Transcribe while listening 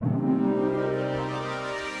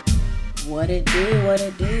What it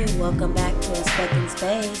do? Welcome back to A Speck in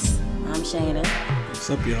Space. I'm Shayna. What's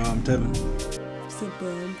up, y'all? I'm Tevin. What's up,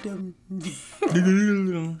 I'm Tevin.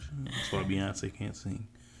 That's why Beyonce can't sing.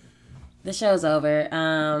 The show's over.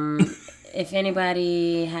 If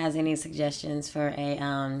anybody has any suggestions for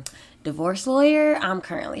a divorce lawyer, I'm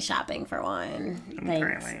currently shopping for one.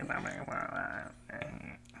 Thanks.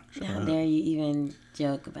 How dare you even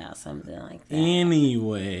joke about something like that?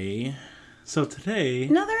 Anyway, so today...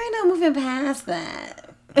 No, there ain't no moving past that.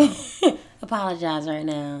 Oh. Apologize right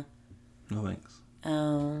now. No thanks.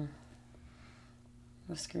 Well,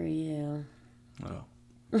 screw you. Oh.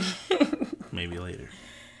 Maybe later.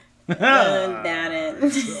 Doubt it.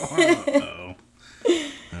 Uh-oh.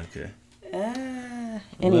 Okay.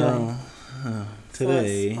 Anyway.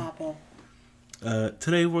 Well,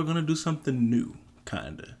 today we're going to do something new,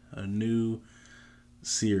 kind of. A new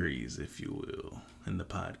series, if you will, in the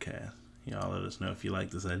podcast. Y'all let us know if you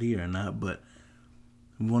like this idea or not, but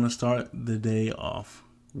we want to start the day off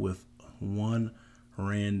with one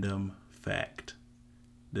random fact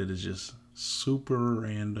that is just super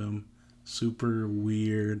random, super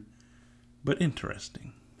weird, but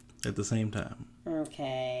interesting at the same time.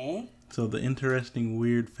 Okay. So the interesting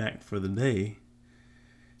weird fact for the day,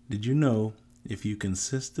 did you know if you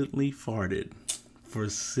consistently farted for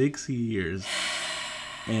 6 years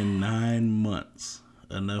and 9 months,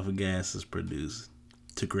 enough gas is produced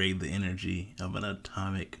to create the energy of an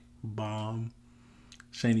atomic bomb?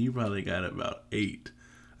 Shane, you probably got about 8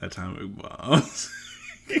 atomic bombs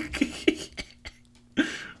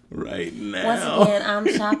right now. Once again,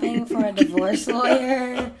 I'm shopping for a divorce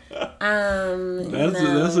lawyer.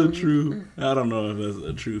 That's a true. I don't know if that's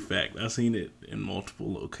a true fact. I've seen it in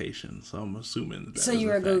multiple locations, so I'm assuming that. So you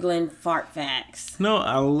were Googling fart facts? No,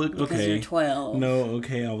 I looked. Okay, because you're 12. No,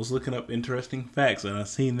 okay. I was looking up interesting facts, and I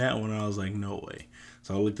seen that one. And I was like, no way.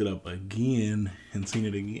 So I looked it up again and seen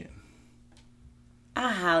it again.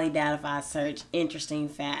 I highly doubt if I search interesting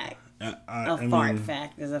fact. Fart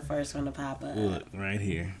fact is the first one to pop up. Look right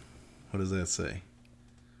here. What does that say?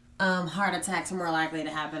 Heart attacks are more likely to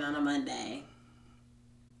happen on a Monday.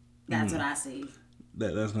 That's what I see.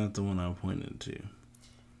 That's not the one I pointed to.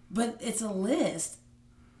 But it's a list.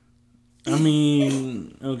 I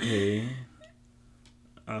mean, okay.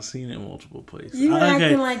 I've seen it in multiple places. You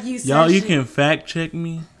acting like you y'all, you can fact check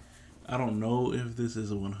me. I don't know if this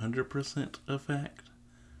is 100% a fact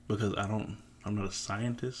because I'm not a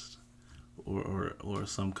scientist or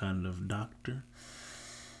some kind of doctor,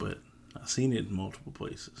 but I've seen it in multiple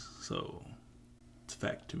places, so it's a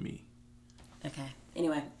fact to me. Okay.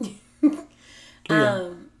 Anyway.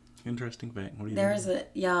 Interesting fact. What do you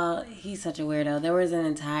think? He's such a weirdo. There was an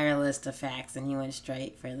entire list of facts, and he went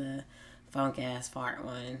straight for the funk-ass fart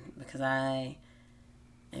one, because I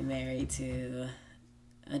am married to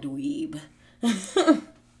a dweeb.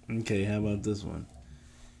 Okay, how about this one?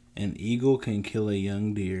 An eagle can kill a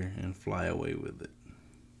young deer and fly away with it.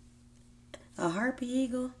 A harpy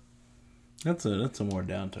eagle? That's a more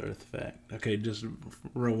down to earth fact. Okay, just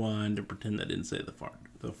rewind and pretend I didn't say the fart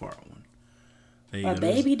one. A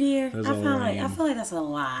baby deer? I feel like that's a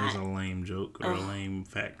lie. There's a lame joke or a lame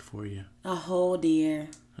fact for you. A whole deer.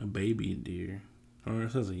 A baby deer. Or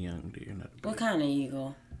it says a young deer, not a baby. What kind of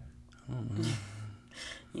eagle? I don't know.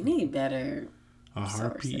 You need better A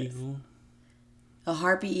harpy eagle? A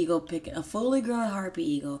harpy eagle a fully grown harpy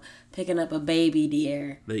eagle picking up a baby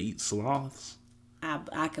deer. They eat sloths.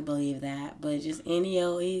 I could believe that, but just any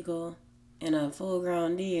old eagle and a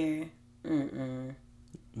full-grown deer,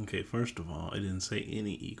 Okay, first of all, it didn't say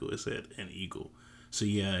any eagle. It said an eagle. So,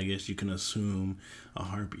 yeah, I guess you can assume a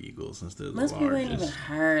harpy eagle since they're the largest. Most people ain't even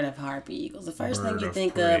heard of harpy eagles. The first thing you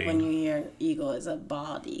think of when you hear eagle is a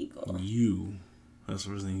bald eagle. That's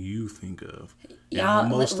the first thing you think of. Y'all,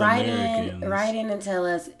 write in and tell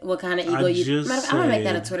us what kind of eagle I'm going to make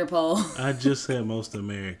that a Twitter poll. I just said most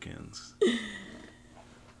Americans.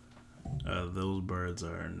 Those birds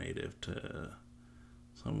are native to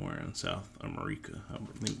somewhere in South America. I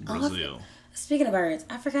think Brazil. Speaking of birds,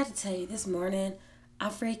 I forgot to tell you this morning, I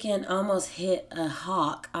freaking almost hit a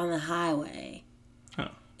hawk on the highway. Huh.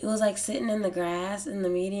 It was like sitting in the grass in the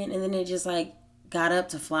median, and then it just like got up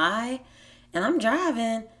to fly. And I'm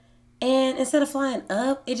driving, and instead of flying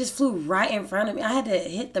up, it just flew right in front of me. I had to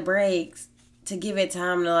hit the brakes to give it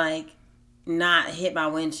time to like not hit my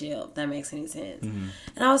windshield, if that makes any sense. Mm-hmm.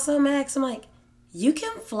 And I was so mad because I'm like, you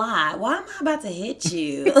can fly. Why am I about to hit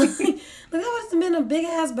you? Like that would have been a big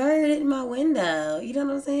ass bird hitting my window. You know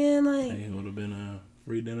what I'm saying? Like, it would have been a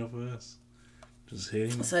free dinner for us. Just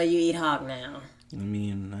hitting. So you eat hawk now? I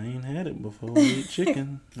mean, I ain't had it before. I eat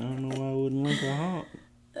chicken. I don't know why I wouldn't like a hawk.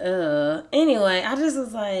 Anyway, I just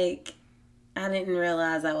was like, I didn't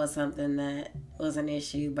realize that was something that was an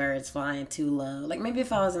issue, birds flying too low. Like, maybe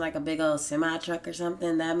if I was in, like, a big old semi-truck or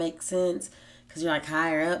something, that makes sense. Because you're, like,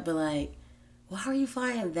 higher up. But, like, why are you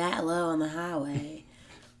flying that low on the highway?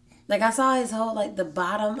 Like, I saw his whole, like, the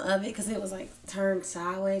bottom of it. Because it was, like, turned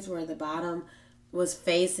sideways where the bottom was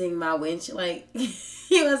facing my windshield. Like,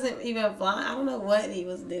 he wasn't even flying. I don't know what he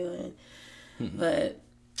was doing. But,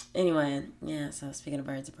 anyway, yeah. So, speaking of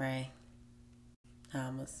birds of prey, I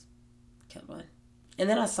almost killed one. And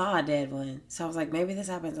then I saw a dead one. So I was like, maybe this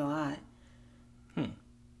happens a lot.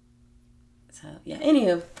 So, yeah.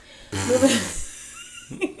 Anywho.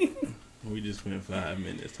 We just spent 5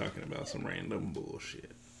 minutes talking about some random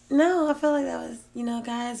bullshit. No, I feel like that was,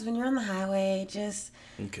 guys, when you're on the highway, just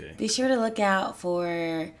be sure to look out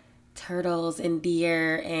for turtles and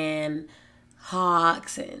deer and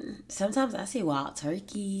hawks, and sometimes I see wild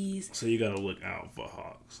turkeys. So you gotta look out for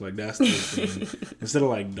hawks. Like, that's the thing. Instead of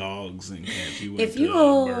like dogs and cats, you went to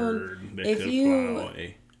a bird that could fly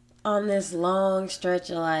away. On this long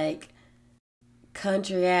stretch of like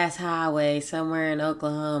country ass highway somewhere in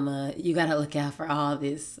Oklahoma, you gotta look out for all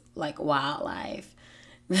this like wildlife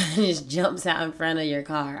that just jumps out in front of your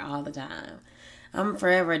car all the time. I'm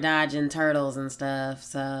forever dodging turtles and stuff,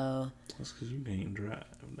 so. That's because you can't drive.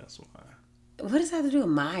 That's why. What does that have to do with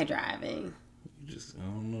my driving? You just, I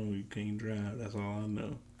don't know. You can't drive. That's all I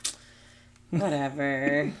know.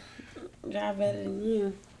 Whatever. Drive better than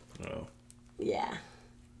you. Oh. Yeah.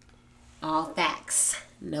 All facts.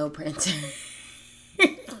 No printer.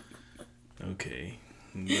 Okay.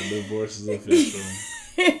 The divorce is official.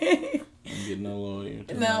 I'm getting a lawyer.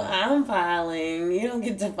 No, I'm filing. You don't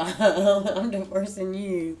get to file. I'm divorcing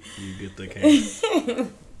you. You get the case. I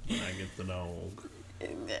get the dog. No,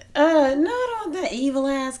 I don't want that evil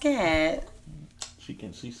ass cat.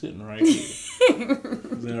 She's sitting right here.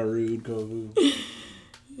 Is that a rude Kovu?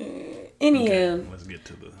 Anywho, okay, let's get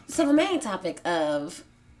to the. So the main topic of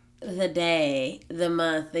the day, the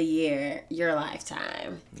month, the year, your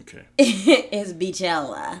lifetime. Okay. is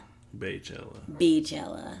Beychella.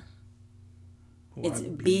 Beychella. It's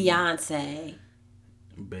Beyonce.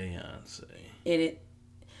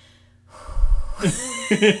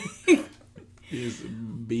 It's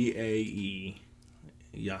B-A-E.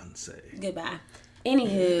 Beyonce. Goodbye.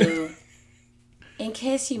 Anywho, in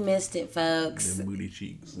case you missed it, folks, them booty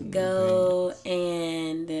cheeks go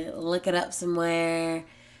and look it up somewhere.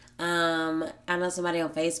 I know somebody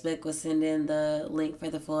on Facebook was sending the link for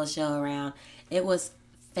the full show around. It was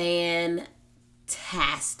fantastic.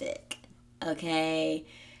 Okay,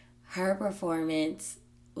 her performance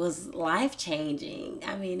was life-changing.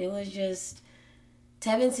 I mean, it was just.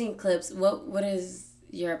 Haven't seen clips. What is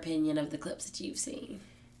your opinion of the clips that you've seen?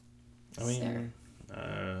 I mean,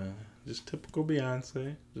 just typical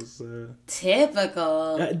Beyonce. Just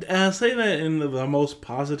typical. I say that in the most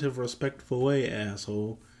positive, respectful way,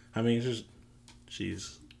 asshole. I mean,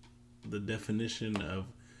 she's the definition of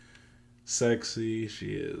sexy.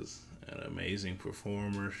 She is an amazing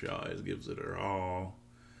performer. She always gives it her all.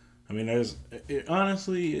 I mean,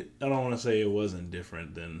 honestly, I don't want to say it wasn't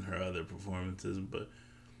different than her other performances, but,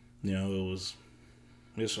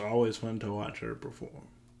 it's always fun to watch her perform.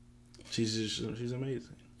 She's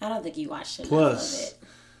amazing. I don't think you watched enough of it.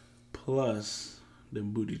 Plus,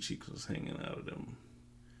 them booty cheeks was hanging out of them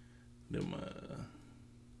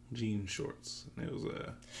jean shorts. And it was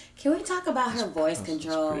Can we talk about her voice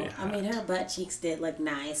control? I mean, her butt cheeks did look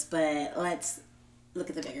nice, but let's look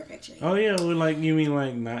at the bigger picture. Oh, yeah. Well, you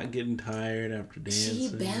mean not getting tired after dancing? She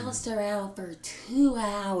bounced around for 2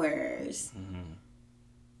 hours. Mm-hmm.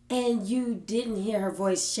 And you didn't hear her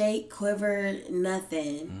voice shake, quiver,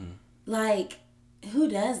 nothing. Mm-hmm. Who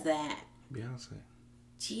does that? Beyonce.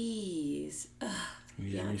 Jeez. Ugh,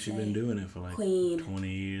 yeah, I mean, she's been doing it for Queen. 20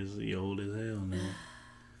 years. She's old as hell now.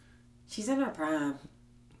 She's in her prime.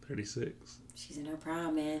 36. She's in her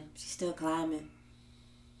prime, man. She's still climbing.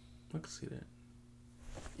 I can see that.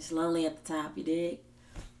 It's lonely at the top, you dig?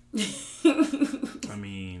 I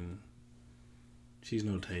mean, she's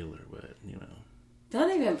no Taylor, but,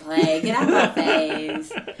 Don't even play. Get out my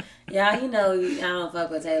face. Y'all, I don't fuck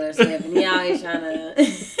with Taylor Swift, and he always trying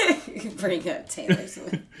to bring up Taylor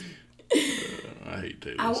Swift. I hate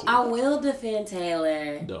Taylor Swift. I will defend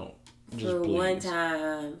Taylor. Don't. Just for please. One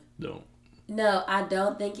time. Don't. No, I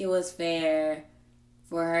don't think it was fair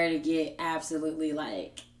for her to get absolutely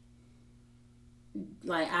I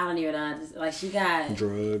don't even know. She got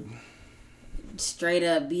drug. Straight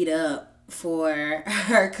up beat up for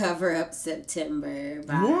her cover up September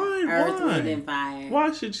by Earth, Wind and Fire.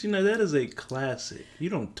 Why should she know? That is a classic. You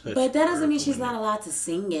don't touch. But that doesn't mean she's not allowed to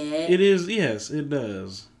sing it. It is. Yes, it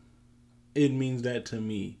does. It means that to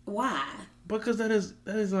me. Why? Because that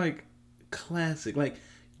is like classic. Like,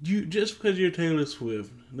 you just because you're Taylor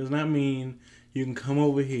Swift does not mean you can come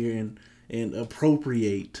over here and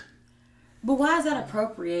appropriate. But why is that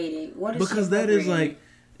appropriating? What is because that is like,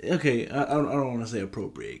 okay, I don't want to say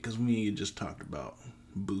appropriate because me and you just talked about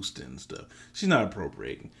boosting and stuff. She's not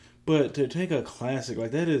appropriating, but to take a classic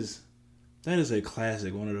like that is a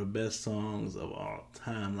classic, one of the best songs of all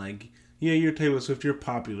time. Like, yeah, you're Taylor Swift, you're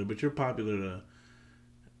popular, but you're popular to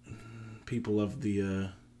people of the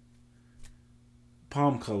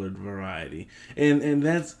palm-colored variety, and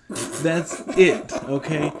that's it,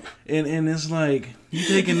 okay? And it's like you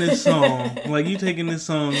taking this song,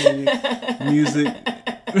 music.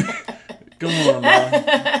 Come on,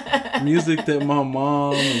 man. Music that my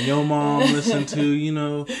mom and your mom listen to, you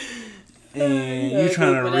know, and you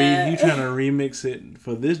trying to remix it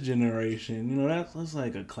for this generation. You know, that's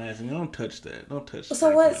like a classic. Don't touch that. Don't touch that.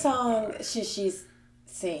 So what song should she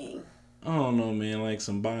sing? I don't know, man. Like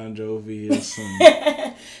some Bon Jovi or some.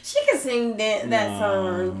 She can sing that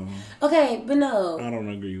song. Okay, but no. I don't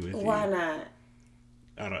agree with you. Why not?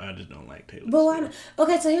 I just don't like Taylor Swift. But why not?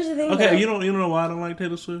 Okay, so here's the thing. Okay, you know why I don't like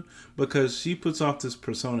Taylor Swift? Because she puts off this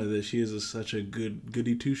persona that she is such a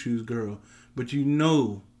goody two shoes girl, but you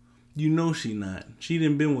know she not. She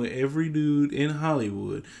done been with every dude in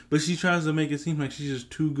Hollywood, but she tries to make it seem like she's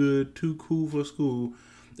just too good, too cool for school.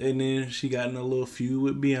 And then she got in a little feud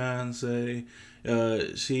with Beyonce.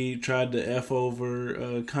 She tried to F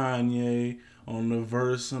over Kanye on the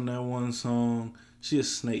verse on that one song. She a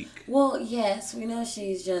snake. Well, yes, we know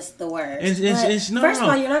she's just the worst. First of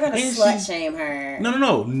all, you're not going to slut shame her.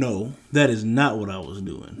 No. That is not what I was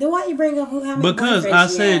doing. Then why you bring up how many Because I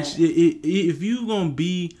said, had? if you going to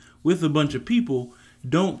be with a bunch of people,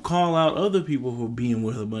 don't call out other people for being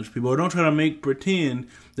with a bunch of people. Or don't try to pretend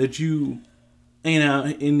that you ain't out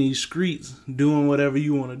in these streets doing whatever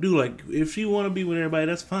you want to do. Like, if she want to be with everybody,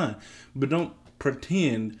 that's fine. But don't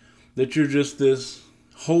pretend that you're just this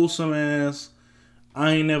wholesome ass,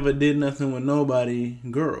 I ain't never did nothing with nobody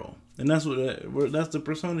girl. And that's the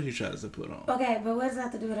persona she tries to put on. Okay, but what does that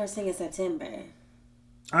have to do with her singing September?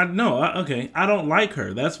 I know. I don't like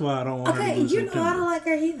her. That's why I don't want her to do September. Okay, I don't like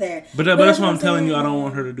her either. But that's why I'm telling you I don't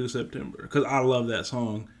want her to do September. Because I love that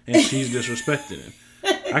song and she's disrespecting it.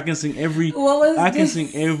 I can sing every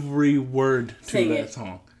word to that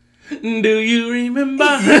song. Do you remember?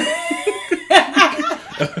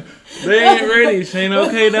 They ain't ready, Shane.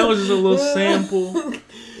 Okay, that was just a little sample,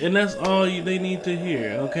 and that's all they need to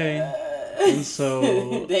hear. Okay, and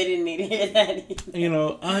so they didn't need to hear that either. You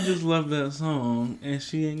know, I just love that song, and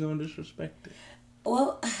she ain't gonna disrespect it.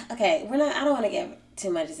 Well, okay, we're not. I don't want to give too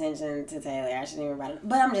much attention to Taylor. I shouldn't even write it,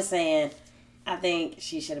 but I'm just saying, I think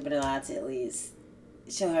she should have been allowed to at least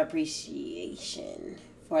show her appreciation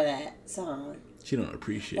for that song. She don't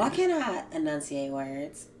appreciate. Why can't I enunciate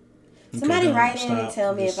words? Somebody write in and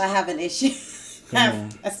tell me if I have an issue.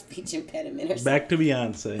 Have a speech impediment or something. Back to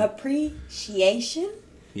Beyonce. Appreciation?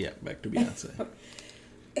 Yeah, back to Beyonce.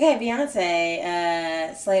 Okay,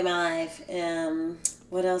 Beyonce, Slay My Life.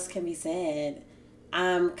 What else can be said?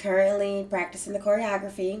 I'm currently practicing the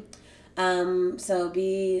choreography. So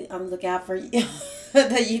be on the lookout for the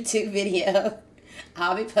YouTube video.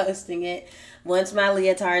 I'll be posting it once my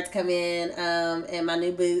leotards come in and my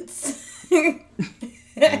new boots.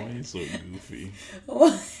 Oh, he's so goofy.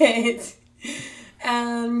 What?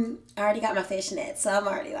 I already got my fishnets, so I'm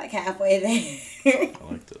already like halfway there.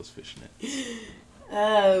 I like those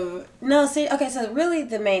fishnets. No, see, okay, so really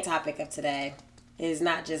the main topic of today is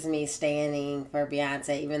not just me standing for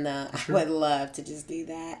Beyonce, even though I would love to just do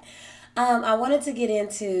that. I wanted to get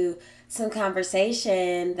into some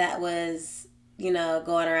conversation that was,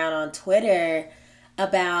 going around on Twitter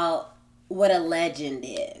about what a legend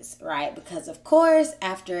is, right? Because of course,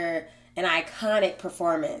 after an iconic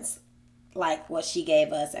performance like what she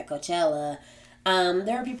gave us at Coachella,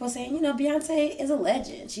 there are people saying, Beyonce is a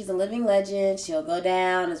legend. She's a living legend. She'll go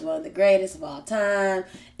down as one of the greatest of all time,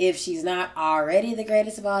 if she's not already the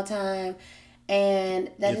greatest of all time. And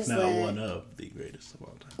that is one of the greatest of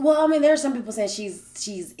all time. Well, I mean, there are some people saying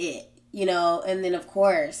she's it, and then of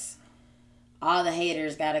course, all the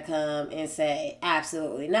haters got to come and say,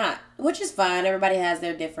 absolutely not, which is fine. Everybody has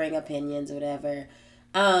their differing opinions or whatever.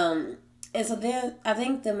 And so then I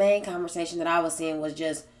think the main conversation that I was seeing was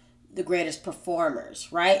just the greatest performers,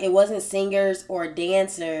 right? It wasn't singers or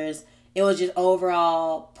dancers. It was just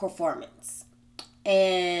overall performance.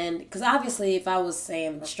 And because obviously if I was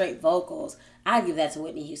saying straight vocals, I'd give that to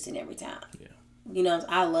Whitney Houston every time. Yeah.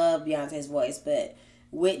 I love Beyonce's voice, but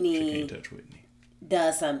Whitney... She can't touch Whitney.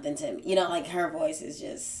 Does something to me. Like her voice is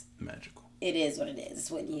just... magical. It is what it is.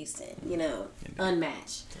 It's Whitney Houston,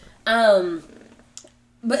 unmatched.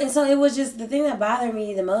 But and so it was just the thing that bothered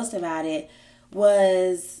me the most about it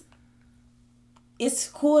was it's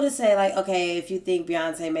cool to say like, okay, if you think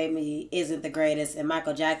Beyonce maybe isn't the greatest and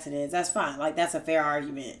Michael Jackson is, that's fine. Like that's a fair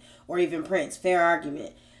argument. Or even Prince, fair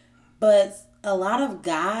argument. But a lot of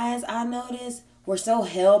guys I noticed were so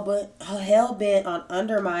hell bent on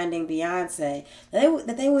undermining Beyonce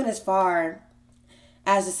that they went as far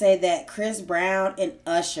as to say that Chris Brown and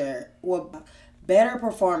Usher were better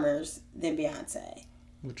performers than Beyonce.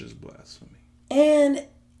 Which is blasphemy. And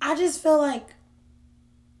I just feel like,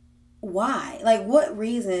 why? Like, what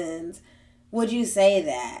reasons would you say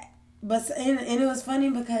that? But and it was funny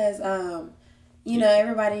because you know,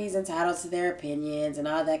 everybody's entitled to their opinions and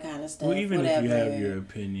all that kind of stuff. Well, even whatever. if you have your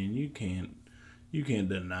opinion, you can't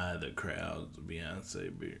deny the crowds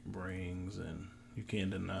Beyonce brings, and you can't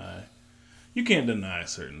deny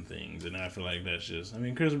certain things. And I feel like that's just, I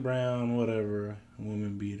mean, Chris Brown, whatever,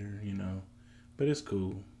 woman beater, you know, but it's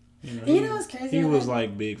cool. You know what's crazy? He was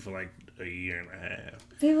like big for like a year and a half.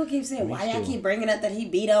 People keep saying, why y'all keep bringing up that he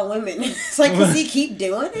beat on women? It's like, does he keep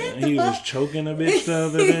doing it? He was choking a bitch the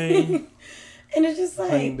other day. And it's just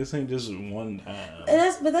like, this ain't just one time. And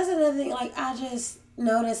that's another thing. Like, I just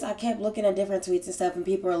noticed, I kept looking at different tweets and stuff, and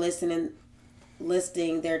people are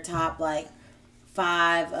listing their top like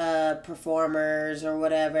 5 performers or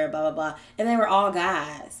whatever, blah blah blah, and they were all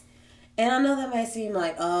guys. And I know that might seem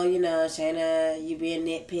like, oh, you know, Shayna, you being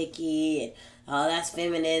nitpicky, and oh, that's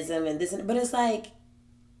feminism and this, but it's like,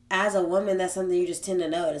 as a woman, that's something you just tend to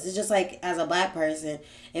notice. It's just like, as a black person,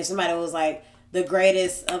 if somebody was like the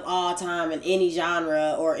greatest of all time in any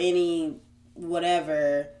genre or any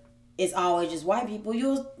whatever, it's always just white people,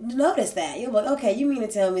 you'll notice that. You'll be like, okay, you mean to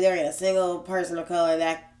tell me there ain't a single person of color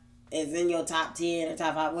that is in your top 10 or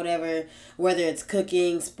top 5, whatever, whether it's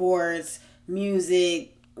cooking, sports,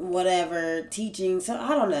 music, whatever, teaching, so I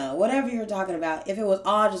don't know, whatever you're talking about, if it was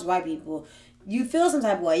all just white people, you feel some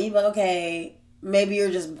type of way. You'd be like, okay, maybe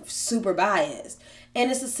you're just super biased. And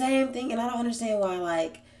it's the same thing, and I don't understand why,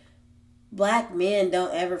 like, black men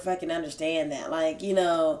don't ever fucking understand that. Like, you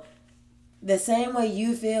know, the same way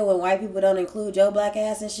you feel when white people don't include your black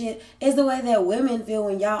ass and shit is the way that women feel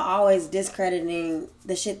when y'all always discrediting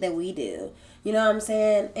the shit that we do. You know what I'm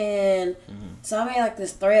saying? And so I made like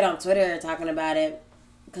this thread on Twitter talking about it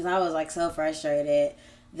because I was like so frustrated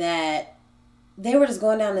that they were just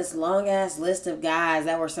going down this long ass list of guys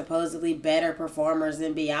that were supposedly better performers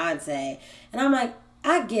than Beyonce. And I'm like,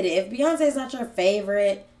 I get it. If Beyonce's not your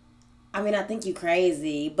favorite, I mean, I think you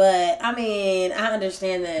crazy, but I mean, I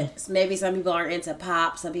understand that maybe some people aren't into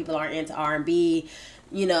pop, some people aren't into R&B,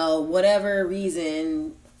 you know, whatever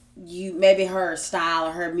reason, maybe her style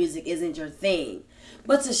or her music isn't your thing.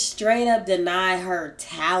 But to straight up deny her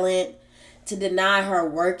talent, to deny her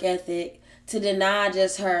work ethic, to deny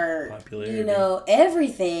just her popularity, you know,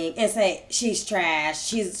 everything, and say she's trash,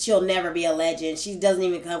 she'll never be a legend, she doesn't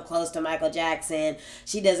even come close to Michael Jackson,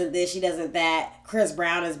 she doesn't this, she doesn't that, Chris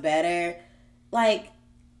Brown is better. Like,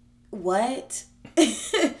 what?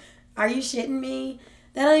 Are you shitting me?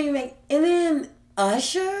 That don't even make... And then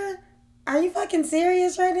Usher? Are you fucking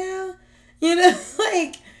serious right now? You know,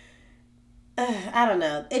 like, I don't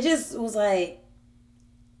know. It just was like,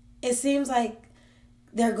 it seems like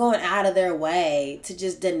they're going out of their way to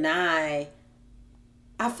just deny.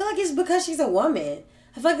 I feel like it's because she's a woman.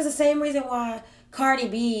 I feel like it's the same reason why Cardi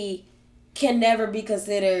B can never be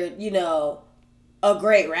considered, you know, a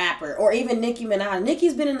great rapper. Or even Nicki Minaj.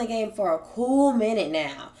 Nicki's been in the game for a cool minute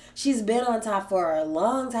now. She's been on top for a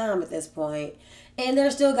long time at this point. And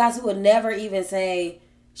there's still guys who would never even say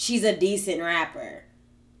she's a decent rapper.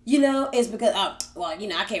 You know, it's because, oh, well, you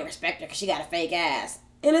know, I can't respect her because she got a fake ass.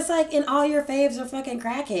 And it's like, and all your faves are fucking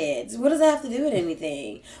crackheads. What does that have to do with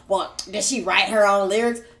anything? Well, does she write her own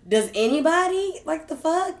lyrics? Does anybody? Like, the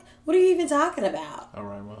fuck? What are you even talking about? I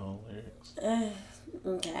write my own lyrics.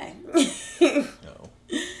 Okay.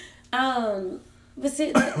 No. But see,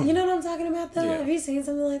 you know what I'm talking about, though? Yeah. Have you seen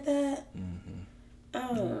something like that?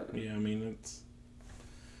 Mm-hmm. Yeah, I mean,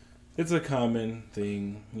 it's a common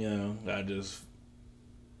thing, you know. I just,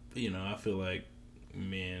 you know, I feel like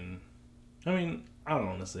men, I mean, I don't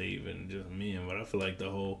want to say even just men, but I feel like the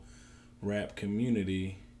whole rap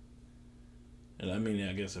community, and I mean,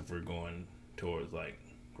 I guess if we're going towards like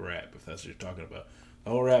rap, if that's what you're talking about,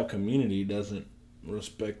 the whole rap community doesn't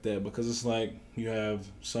respect that because it's like you have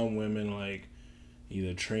some women like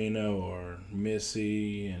either Trina or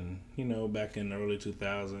Missy, and you know, back in the early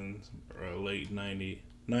 2000s or late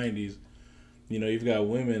 90s, you know, you've got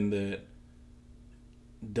women that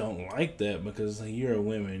don't like that because like, you're a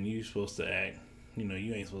woman, you're supposed to act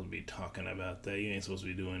you ain't supposed to be talking about that. You ain't supposed to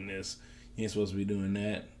be doing this. You ain't supposed to be doing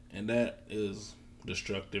that. And that is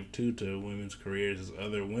destructive, too, to women's careers, as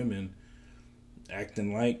other women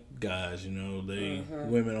acting like guys,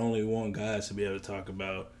 women only want guys to be able to talk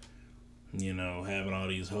about, having all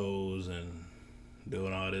these hoes and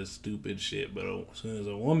doing all this stupid shit. But as soon as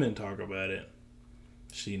a woman talk about it,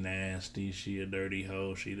 she nasty, she a dirty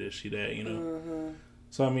hoe, she this, she that,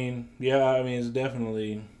 So, it's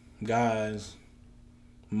definitely guys,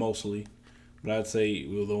 mostly. But I'd say,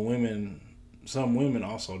 some women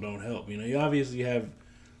also don't help. You obviously have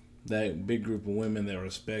that big group of women that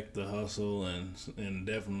respect the hustle and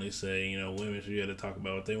definitely say, women should be able to talk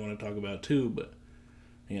about what they want to talk about too. But,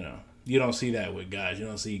 you don't see that with guys. You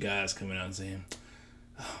don't see guys coming out and saying,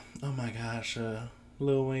 oh my gosh,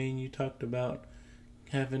 Lil Wayne, you talked about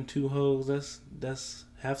having 2 hoes. That's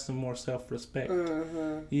have some more self-respect.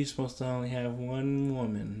 You're supposed to only have one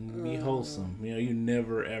woman. Be wholesome. You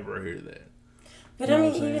never ever hear that. But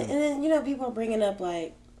and then people are bringing up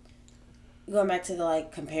like going back to the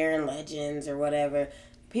comparing legends or whatever.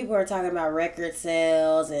 People are talking about record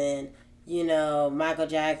sales and Michael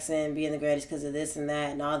Jackson being the greatest because of this and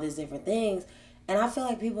that and all these different things. And I feel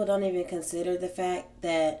like people don't even consider the fact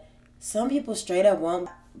that some people straight up won't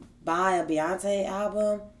buy a Beyonce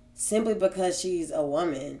album simply because she's a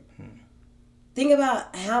woman. Think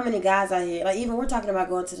about how many guys out here, even we're talking about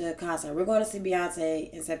going to the concert. We're going to see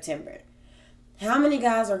Beyonce in September. How many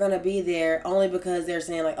guys are going to be there only because they're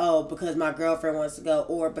saying because my girlfriend wants to go,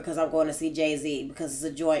 or because I'm going to see Jay-Z because it's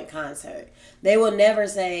a joint concert? They will never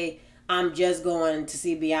say, I'm just going to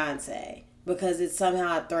see Beyonce, because it's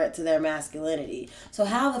somehow a threat to their masculinity. So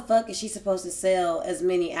how the fuck is she supposed to sell as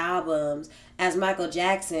many albums as Michael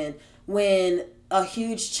Jackson when a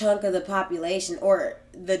huge chunk of the population or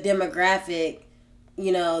the demographic,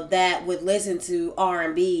 that would listen to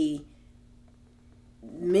R&B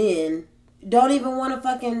men don't even want to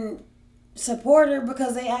fucking support her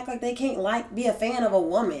because they act like they can't be a fan of a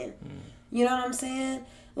woman. You know what I'm saying?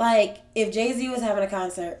 If Jay-Z was having a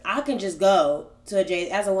concert, I can just go to a Jay-Z.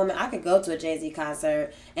 As a woman, I could go to a Jay-Z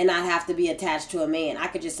concert and not have to be attached to a man. I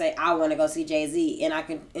could just say, I want to go see Jay-Z, and I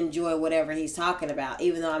can enjoy whatever he's talking about.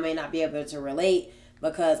 Even though I may not be able to relate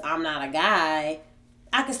because I'm not a guy,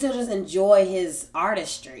 I can still just enjoy his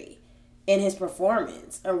artistry and his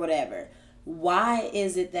performance or whatever. Why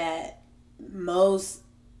is it that most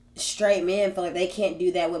straight men feel like they can't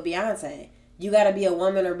do that with Beyonce? You gotta be a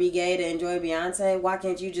woman or be gay to enjoy Beyonce. Why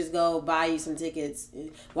can't you just go buy you some tickets?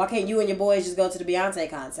 Why can't you and your boys just go to the Beyonce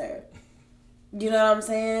concert? You know what I'm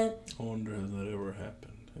saying? I wonder if that ever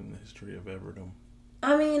happened in the history of Everdom.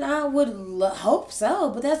 I would hope so,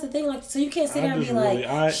 but that's the thing. So you can't sit there and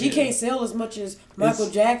be she can't sell as much as Michael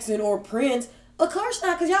Jackson or Prince. Of course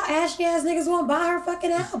not, because y'all ashy ass niggas won't buy her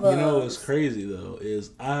fucking album. What's crazy though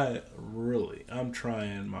is I'm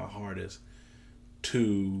trying my hardest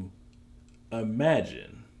to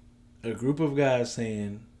imagine a group of guys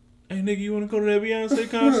saying, "Hey nigga, you want to go to that Beyonce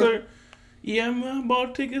concert?" Yeah, man, I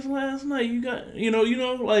bought tickets last night. You got,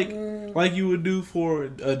 like you would do for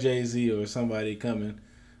a Jay-Z or somebody coming.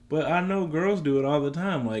 But I know girls do it all the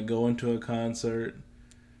time, like going to a concert,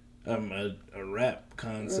 a rap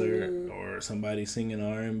concert, or somebody singing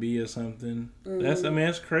R&B or something.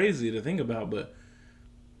 That's crazy to think about, but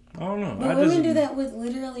I don't know. But women do that with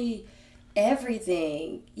literally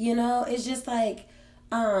everything. It's just I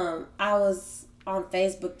was on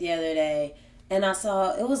Facebook the other day, and I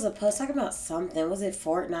saw, it was a post talking about something. Was it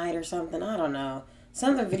Fortnite or something? I don't know.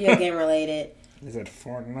 Something video game related. Is it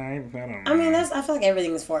Fortnite? I don't know. I feel like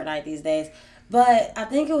everything is Fortnite these days. But I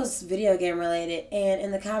think it was video game related. And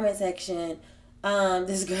in the comment section,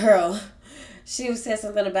 this girl, she said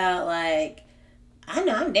something about I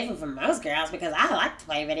know I'm different from most girls because I like to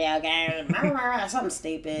play video games. Something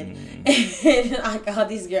stupid. And all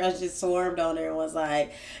these girls just swarmed on her and was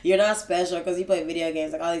like, you're not special because you play video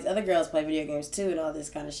games. All these other girls play video games too and all this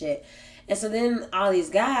kind of shit. And so then all these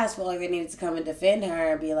guys felt like they needed to come and defend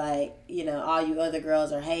her and be like, all you other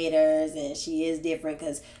girls are haters and she is different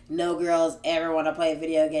because no girls ever want to play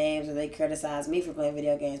video games, or they criticize me for playing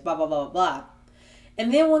video games, blah, blah, blah, blah.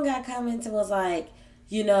 And then one guy commented and was like,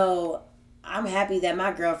 I'm happy that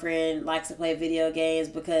my girlfriend likes to play video games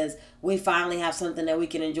because we finally have something that we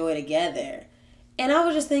can enjoy together. And I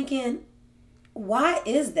was just thinking, why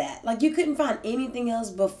is that? You couldn't find anything else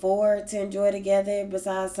before to enjoy together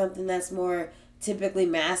besides something that's more typically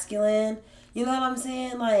masculine? You know what I'm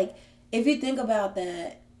saying? If you think about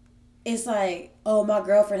that, it's my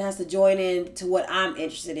girlfriend has to join in to what I'm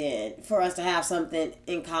interested in for us to have something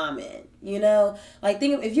in common. Think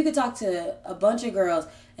of if you could talk to a bunch of girls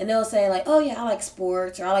and they'll say like, oh yeah, I like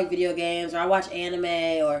sports, or I like video games, or I watch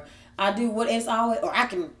anime, or I do what it's always, or I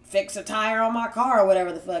can fix a tire on my car, or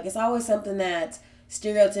whatever the fuck. It's always something that's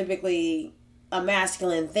stereotypically a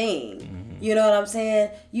masculine thing. Mm-hmm. You know what I'm saying?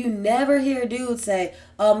 You never hear dudes say,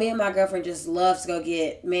 oh, me and my girlfriend just love to go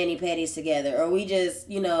get mani-pedis together, or we just,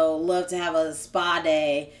 love to have a spa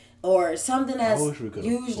day, or something that's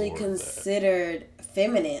usually considered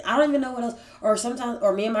feminine. I don't even know what else. Or sometimes,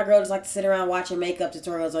 or me and my girl just like to sit around watching makeup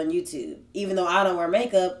tutorials on YouTube. Even though I don't wear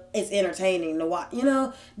makeup, it's entertaining to watch.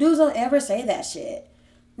 Dudes don't ever say that shit.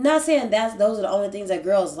 Not saying those are the only things that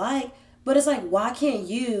girls like, but it's like, why can't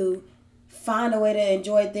you find a way to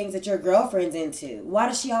enjoy things that your girlfriend's into? Why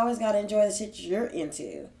does she always got to enjoy the shit you're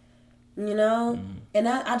into? And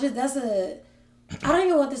I don't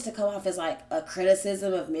even want this to come off as like a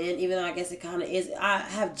criticism of men, even though I guess it kind of is. I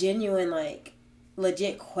have genuine, like,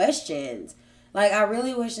 legit questions. Like, I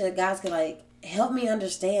really wish that guys could, like, help me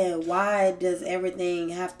understand, why does everything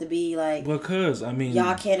have to be like, because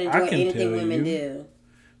y'all can't enjoy anything women do.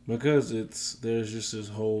 Because there's just this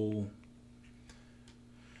whole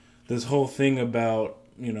thing about,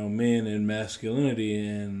 men and masculinity,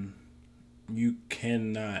 and you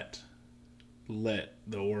cannot let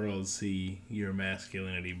the world see your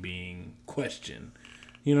masculinity being questioned.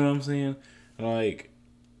 You know what I'm saying? Like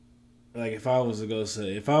if I was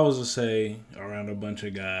to say around a bunch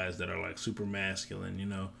of guys that are like super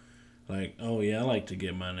masculine, like, oh yeah, I like to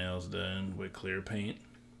get my nails done with clear paint.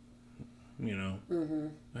 Mm-hmm.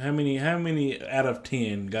 How many out of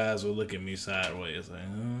 10 guys will look at me sideways like,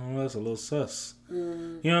 oh, that's a little sus.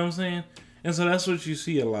 Mm-hmm. You know what I'm saying? And so that's what you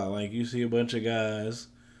see a lot. Like, you see a bunch of guys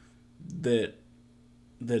that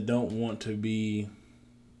don't want to be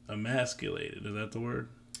emasculated. Is that the word?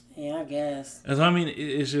 Yeah, I guess. And so,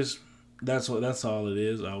 it's just, that's all it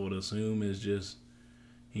is. I would assume is just,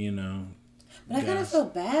 But I kind of feel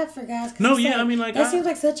bad for guys. No, yeah, that seems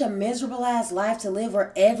like such a miserable ass life to live,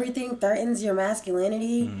 where everything threatens your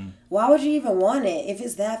masculinity. Mm-hmm. Why would you even want it if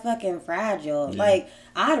it's that fucking fragile? Yeah. Like,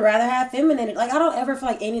 I'd rather have femininity. Like, I don't ever feel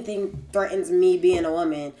like anything threatens me being a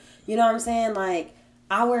woman. You know what I'm saying? Like,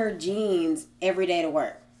 I wear jeans every day to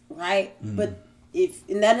work, right? Mm-hmm. But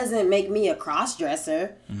and that doesn't make me a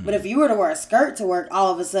cross-dresser. Mm-hmm. But if you were to wear a skirt to work,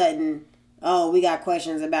 all of a sudden, oh, we got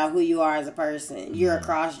questions about who you are as a person. Mm-hmm. You're a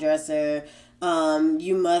cross-dresser.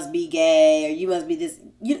 You must be gay, or you must be this.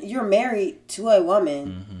 You're married to a woman.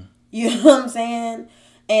 Mm-hmm. You know what I'm saying?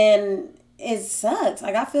 And it sucks.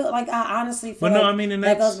 Like, I feel like, I honestly feel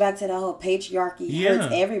that goes back to the whole patriarchy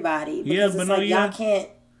hurts everybody. Because it's like, y'all can't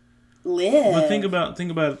live. But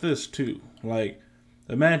think about this too. Like,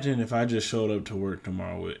 imagine if I just showed up to work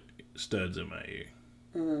tomorrow with studs in my ear.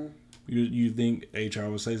 Mm-hmm. You think HR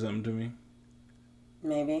would say something to me?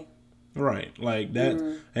 Maybe. Right, like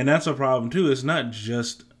that, and that's a problem too. It's not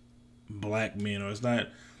just black men, or it's not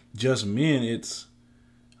just men. It's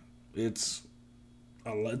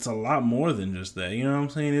a lot more than just that. You know what I'm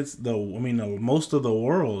saying? It's most of the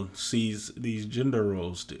world sees these gender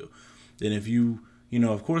roles still. And if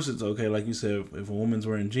of course it's okay. Like you said, if a woman's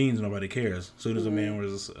wearing jeans, nobody cares. As soon as a man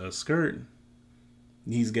wears a skirt,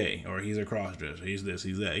 he's gay, or he's a cross-dresser, he's this,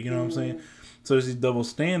 he's that. You know what I'm saying? So there's these double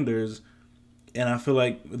standards. And I feel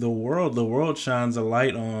like the world shines a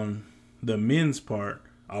light on the men's part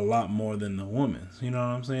a lot more than the women's. You know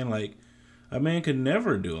what I'm saying? Like, a man could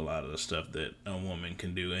never do a lot of the stuff that a woman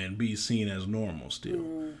can do and be seen as normal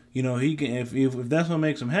still. He can, if that's what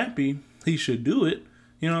makes him happy, he should do it.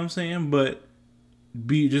 You know what I'm saying? But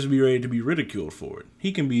just be ready to be ridiculed for it.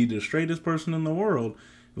 He can be the straightest person in the world,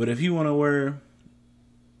 but if he want to wear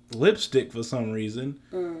lipstick for some reason,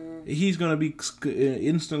 he's going to be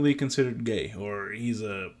instantly considered gay, or he's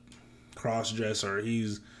a cross-dresser,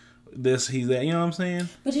 he's this, he's that, you know what I'm saying?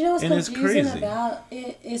 But you know what's confusing about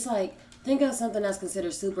it? It's like, think of something that's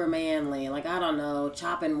considered super manly, like, I don't know,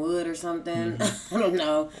 chopping wood or something. Mm-hmm. I don't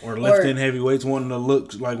know. Or lifting heavy weights, wanting to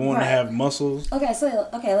look, like, wanting to have muscles. Okay, let's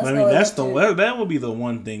go. That would be the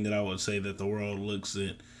one thing that I would say that the world looks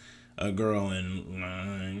at a girl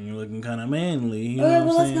and you're looking kind of manly. You know what I'm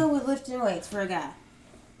saying? Let's go with lifting weights for a guy.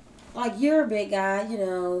 Like, you're a big guy,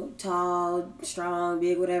 tall, strong,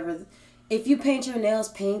 big, whatever. If you paint your nails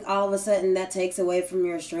pink, all of a sudden that takes away from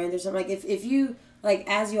your strength or something. Like, if you, like,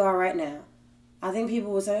 as you are right now, I think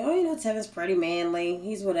people would say, oh, Tevin's pretty manly.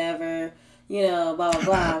 He's whatever. Blah, blah,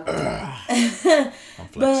 blah. I'm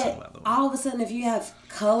flexing, but all of a sudden, if you have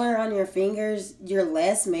color on your fingers, you're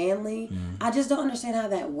less manly. I just don't understand how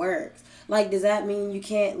that works. Like, does that mean you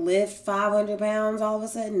can't lift 500 pounds all of a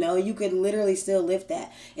sudden? No, you could literally still lift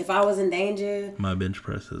that. If I was in danger... My bench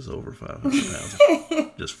press is over 500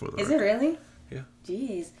 pounds. Just for the record. Is it really? Yeah.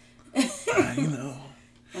 Jeez.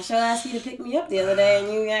 I sure asked you to pick me up the other day,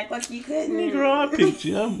 and you act like you couldn't. Girl, I picked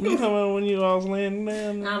you up. You talking about when you all was laying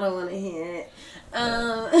down? I don't want to hear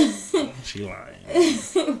it. She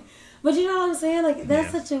lying. But you know what I'm saying? Like,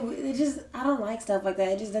 that's such a... It just... I don't like stuff like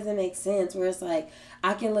that. It just doesn't make sense. Where it's like,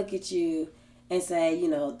 I can look at you and say, you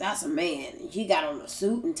know, that's a man. He got on a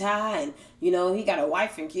suit and tie, and, you know, he got a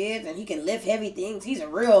wife and kids, and he can lift heavy things. He's a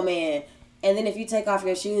real man. And then if you take off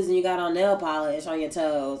your shoes and you got on nail polish on your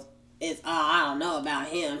toes, it's, I don't know about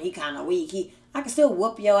him. He kind of weak. I can still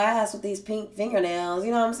whoop your ass with these pink fingernails. You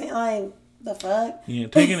know what I'm saying? Like, the fuck? Yeah,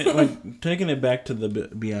 taking it back to the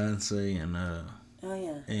Beyonce and oh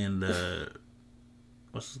yeah. And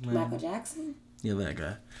what's his name? Michael Jackson? Yeah, that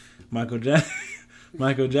guy. Michael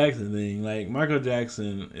Jackson thing. Like, Michael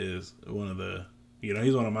Jackson is one of the, you know,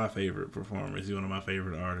 he's one of my favorite performers. He's one of my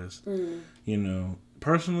favorite artists. Mm. You know,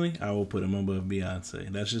 personally, I will put him above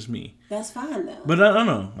Beyonce. That's just me. That's fine, though. But I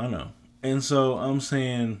know. And so I'm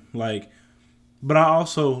saying, like, but I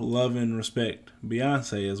also love and respect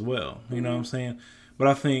Beyonce as well. You know what I'm saying? But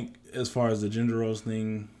I think as far as the gender roles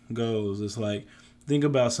thing goes, it's like, think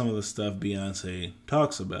about some of the stuff Beyonce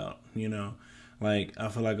talks about, you know? Like, I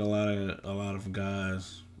feel like a lot of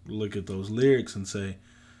guys look at those lyrics and say,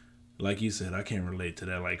 like you said, I can't relate to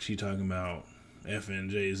that. Like, she talking about effing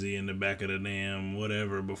Jay-Z in the back of the damn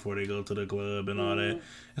whatever before they go to the club and all that.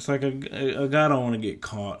 It's like a guy don't want to get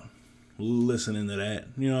caught listening to that.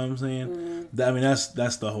 You know what I'm saying? I mean,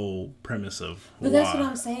 that's the whole premise of But that's what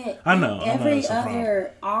I'm saying. I know. Every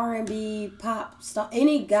other R&B pop star,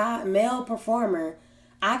 any male performer,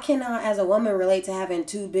 I cannot, as a woman, relate to having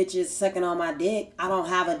two bitches sucking on my dick. I don't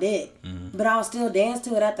have a dick. But I'll still dance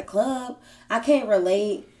to it at the club. I can't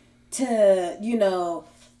relate to, you know,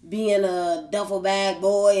 being a duffel bag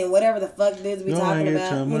boy and whatever the fuck dudes be talking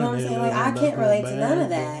about. You know what I'm saying? Like, I can't relate to none of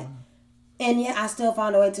that. And yet I still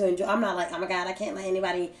find a way to enjoy. I'm not like, oh my God, I can't let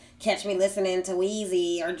anybody catch me listening to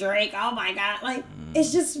Weezy or Drake. Oh my God. Like,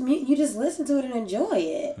 it's just, you just listen to it and enjoy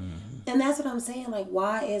it. And that's what I'm saying. Like,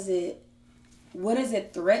 what is it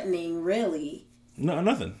threatening, really? No,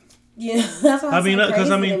 nothing. Yeah, that's what because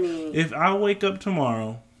if I wake up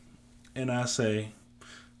tomorrow and I say,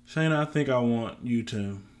 Shayna, I think I want you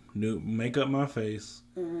to make up my face.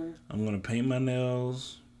 I'm going to paint my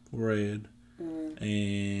nails red.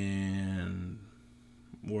 And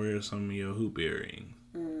wear some of your hoop earrings,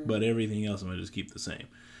 but everything else I'm gonna just keep the same.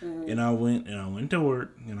 And I went to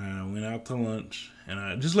work, and I went out to lunch, and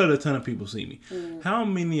I just let a ton of people see me. How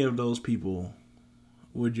many of those people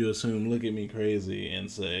would you assume look at me crazy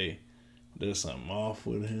and say, "There's something off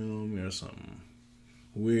with him, or something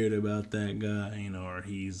weird about that guy," you know, or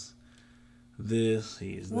he's this,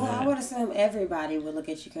 he's that? Well, I would assume everybody would look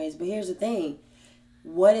at you crazy, but here's the thing.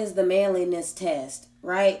 What is the manliness test,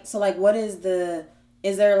 right? So, like, is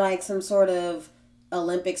there, like, some sort of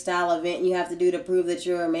Olympic-style event you have to do to prove that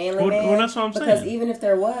you're a manly man? Well, that's what I'm saying. Because even if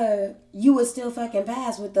there were, you would still fucking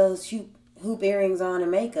pass with those hoop earrings on and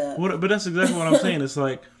makeup. But that's exactly what I'm saying. It's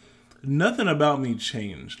like, nothing about me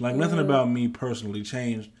changed. Like, nothing about me personally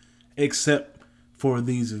changed, except for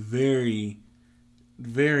these very,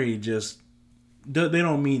 very just, they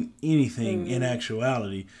don't mean anything in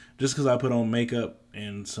actuality. Just because I put on makeup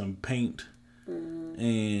and some paint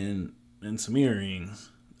and some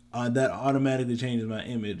earrings, that automatically changes my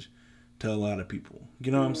image to a lot of people.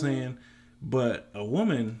 You know what I'm saying? But a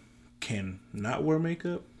woman can not wear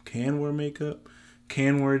makeup, can wear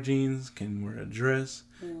jeans, can wear a dress,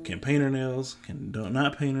 can paint her nails, can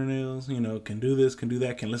not paint her nails, you know, can do this, can do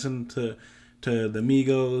that, can listen to the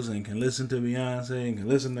Migos, and can listen to Beyonce, and can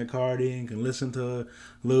listen to Cardi, and can listen to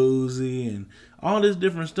Lil Uzi, and all this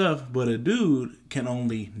different stuff. But a dude can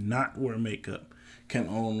only not wear makeup, can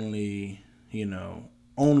only, you know,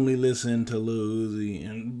 only listen to Lil Uzi,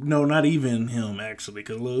 and no, not even him actually,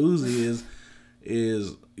 because Lil Uzi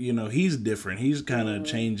is you know, he's different. He's kind of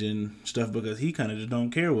changing stuff because he kind of just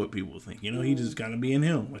don't care what people think. You know, he just kind of being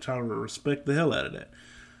him, which I respect the hell out of that.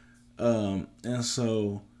 And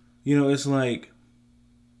so, you know, it's like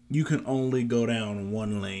you can only go down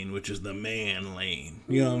one lane, which is the man lane.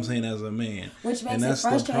 You know what I'm saying? As a man. Which makes it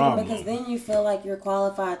frustrating because then you feel like you're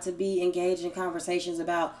qualified to be engaged in conversations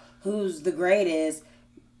about who's the greatest.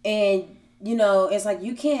 And, you know, it's like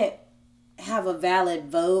you can't have a valid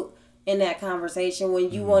vote in that conversation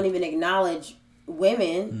when you won't even acknowledge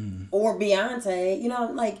women or Beyonce. You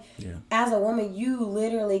know, like, as a woman, you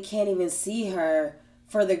literally can't even see her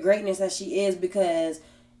for the greatness that she is because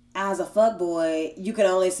as a fuckboy, you can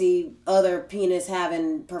only see other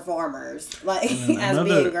penis-having performers, like, as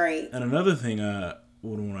being great. And another thing I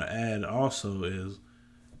would want to add also is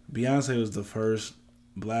Beyonce was the first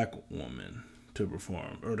black woman to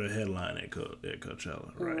perform or to headline at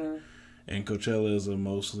Coachella, right? Mm-hmm. And Coachella is a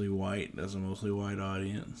mostly white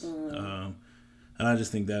audience. Mm-hmm. And I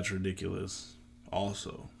just think that's ridiculous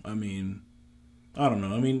also. I mean, I don't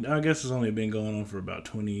know. I mean, I guess it's only been going on for about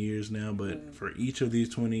 20 years now, but for each of these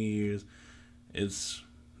 20 years,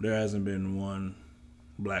 there hasn't been one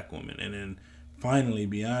black woman. And then finally,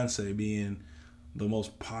 Beyonce being the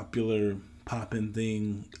most popular popping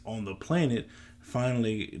thing on the planet,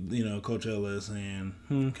 finally, Coachella is saying,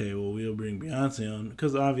 okay, well, we'll bring Beyonce on,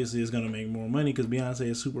 because obviously it's going to make more money because Beyonce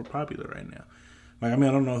is super popular right now. Like, I mean,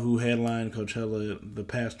 I don't know who headlined Coachella the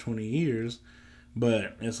past 20 years,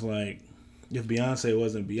 but it's like, if Beyonce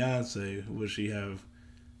wasn't Beyonce, would she have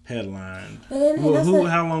headlined?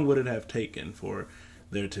 How long would it have taken for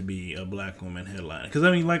there to be a black woman headline? Because,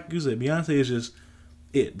 I mean, like you said, Beyonce is just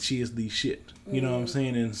it. She is the shit. You know what I'm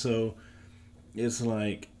saying? And so it's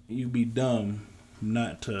like, you'd be dumb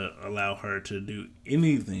not to allow her to do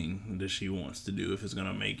anything that she wants to do if it's going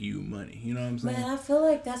to make you money. You know what I'm saying? Man, I feel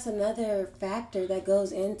like that's another factor that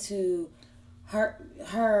goes into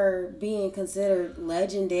her being considered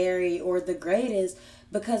legendary or the greatest,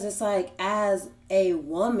 because it's like, as a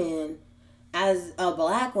woman, as a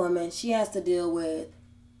black woman, she has to deal with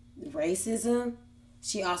racism.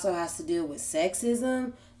 She also has to deal with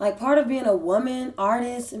sexism. Like, part of being a woman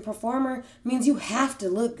artist and performer means you have to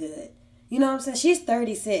look good. You know what I'm saying? She's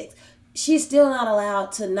 36. She's still not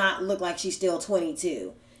allowed to not look like she's still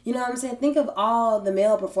 22. You know what I'm saying? Think of all the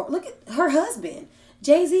male performers. Look at her husband.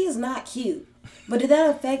 Jay-Z is not cute. But did that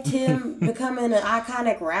affect him becoming an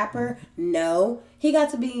iconic rapper? No. He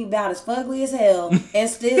got to be about as fugly as hell and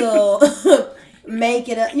still make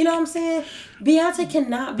it up. You know what I'm saying? Beyonce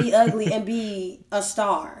cannot be ugly and be a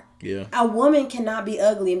star. Yeah. A woman cannot be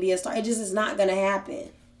ugly and be a star. It just is not going to happen.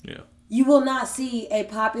 Yeah. You will not see a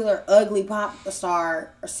popular ugly pop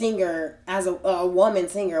star or singer as a woman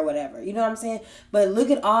singer or whatever. You know what I'm saying? But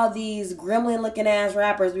look at all these gremlin looking ass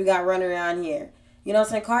rappers we got running around here. You know what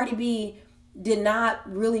I'm saying? Cardi B did not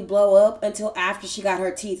really blow up until after she got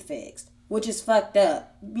her teeth fixed, which is fucked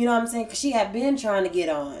up. You know what I'm saying? Because she had been trying to get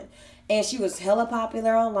on. And she was hella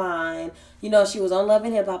popular online. You know, she was on Love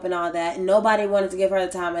and Hip Hop and all that. And nobody wanted to give her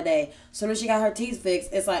the time of day. So when she got her teeth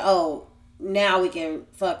fixed, it's like, oh, now we can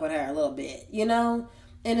fuck with her a little bit, you know?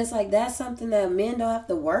 And it's like, that's something that men don't have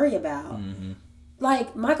to worry about. Mm-hmm.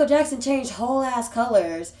 Like, Michael Jackson changed whole ass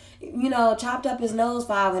colors, you know, chopped up his nose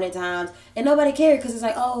 500 times, and nobody cared because it's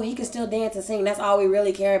like, oh, he can still dance and sing. That's all we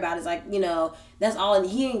really care about. It's like, you know, that's all. And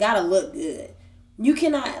he ain't got to look good. You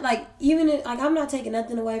cannot, like, even if, like, I'm not taking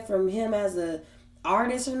nothing away from him as a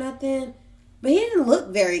artist or nothing, but he didn't look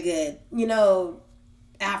very good, you know,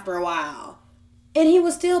 after a while. And he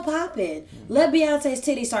was still popping. Let Beyonce's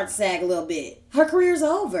titties start to sag a little bit. Her career's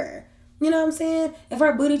over. You know what I'm saying? If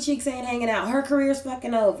her booty cheeks ain't hanging out, her career's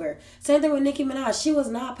fucking over. Same thing with Nicki Minaj. She was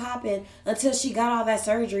not popping until she got all that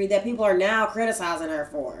surgery that people are now criticizing her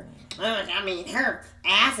for. I mean, her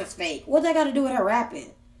ass is fake. What that got to do with her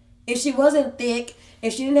rapping? If she wasn't thick,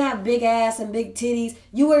 if she didn't have big ass and big titties,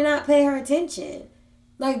 you would not pay her attention.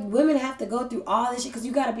 Like, women have to go through all this shit because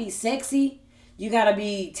you got to be sexy. You got to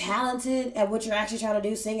be talented at what you're actually trying to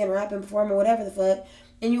do, singing, rapping, performing, whatever the fuck.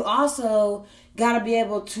 And you also got to be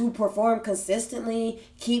able to perform consistently,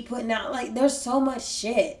 keep putting out, like, there's so much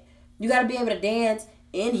shit. You got to be able to dance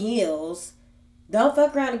in heels. Don't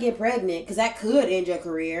fuck around and get pregnant, because that could end your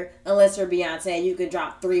career, unless you're Beyonce. You can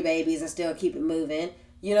drop 3 babies and still keep it moving.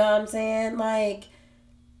 You know what I'm saying? Like,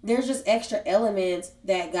 there's just extra elements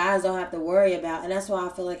that guys don't have to worry about. And that's why I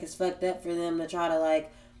feel like it's fucked up for them to try to,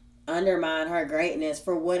 like, undermine her greatness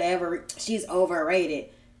for whatever. She's overrated.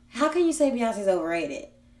 How can you say Beyonce's overrated?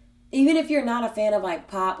 Even if you're not a fan of, like,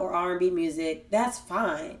 pop or R&B music, that's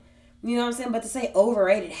fine. You know what I'm saying? But to say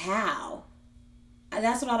overrated, how?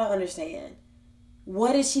 That's what I don't understand.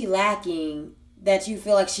 What is she lacking that you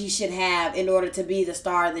feel like she should have in order to be the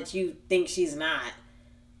star that you think she's not?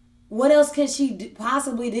 What else can she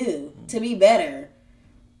possibly do to be better?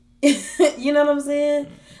 You know what I'm saying?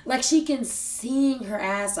 Like, she can sing her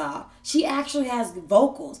ass off. She actually has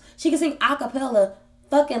vocals. She can sing a cappella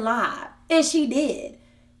fucking live. And she did.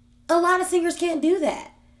 A lot of singers can't do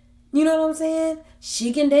that. You know what I'm saying?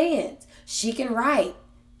 She can dance. She can write.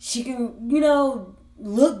 She can, you know,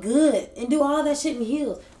 look good and do all that shit in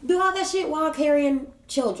heels. Do all that shit while carrying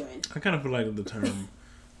children. I kind of feel like the term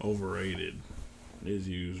overrated is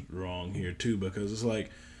used wrong here too, because it's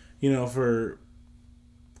like, you know, for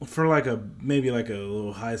like maybe like a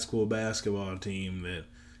little high school basketball team that,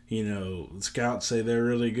 you know, scouts say they're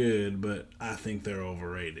really good, but I think they're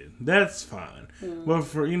overrated. That's fine. But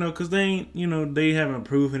for, you know, because they ain't, you know, they haven't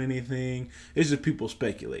proven anything. It's just people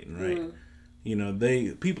speculating, right? You know,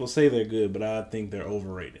 people say they're good, but I think they're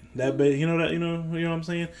overrated. You know what I'm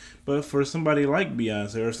saying? But for somebody like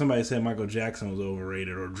Beyonce, or somebody said Michael Jackson was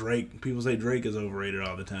overrated, or Drake, people say Drake is overrated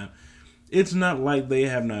all the time. It's not like they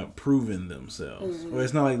have not proven themselves, or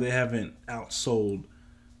it's not like they haven't outsold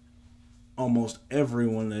almost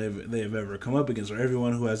everyone that they have ever come up against, or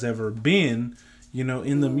everyone who has ever been,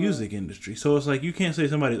 in the music industry. So it's like you can't say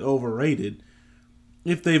somebody's overrated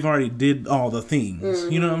if they've already did all the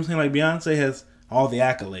things. You know what I'm saying? Like Beyonce has all the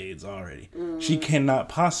accolades already. She cannot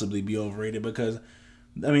possibly be overrated because,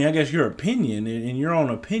 I mean, I guess your opinion, in your own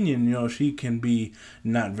opinion, she can be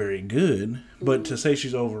not very good. But to say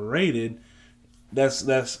she's overrated, that's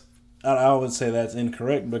I would say that's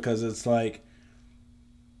incorrect, because it's like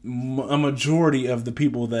a majority of the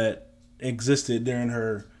people that existed during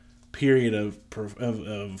her period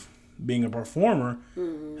of being a performer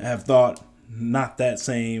have thought not that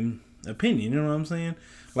same opinion. You know what I'm saying?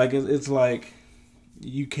 Like it's like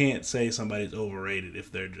you can't say somebody's overrated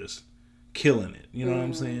if they're just killing it. You know what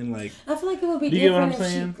I'm saying? Like, I feel like it would be different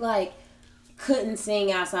if she like couldn't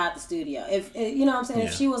sing outside the studio. If you know what I'm saying,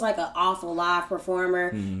 if she was like an awful live performer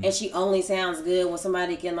and she only sounds good when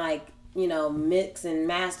somebody can like mix and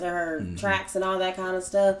master her tracks and all that kind of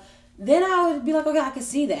stuff, then I would be like, okay, I could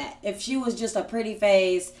see that. If she was just a pretty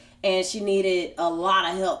face and she needed a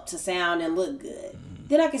lot of help to sound and look good,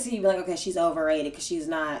 then I could see you be like, okay, she's overrated because she's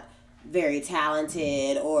not very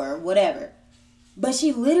talented or whatever. But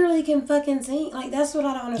she literally can fucking sing. Like, that's what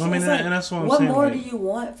I don't understand. I mean, like, and that's what I'm saying. What more like, do you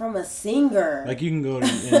want from a singer? Like, you can go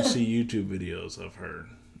and see YouTube videos of her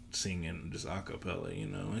singing just a cappella,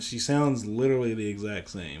 and she sounds literally the exact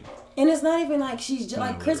same. And it's not even like she's just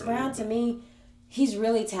like Chris Brown. To me, he's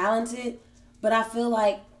really talented, but I feel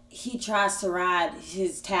like he tries to ride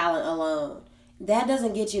his talent alone. That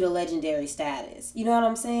doesn't get you to legendary status. You know what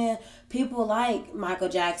I'm saying? People like Michael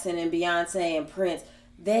Jackson and Beyonce and Prince,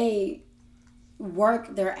 they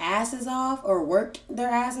worked their asses off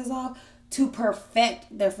to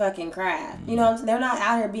perfect their fucking craft. You know what I'm saying? They're not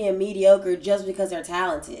out here being mediocre just because they're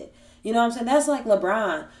talented. You know what I'm saying? That's like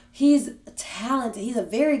LeBron. He's talented. He's a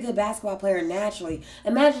very good basketball player naturally.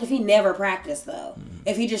 Imagine if he never practiced, though.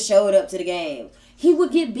 If he just showed up to the game. He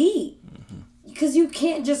would get beat. Because you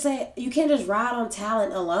can't just ride on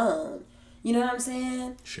talent alone. You know what I'm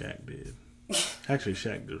saying? Shaq did. Actually,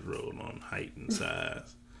 Shaq just rode on height and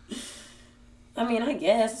size. I mean, I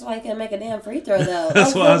guess that's why he couldn't make a damn free throw, though.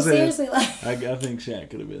 That's what I said. Seriously, like, I think Shaq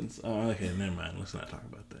could have been. Okay, never mind. Let's not talk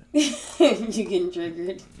about that. You getting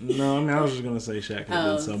triggered? No, I mean, I was just gonna say Shaq could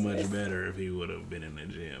have been so much better if he would have been in the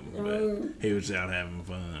gym, but he was out having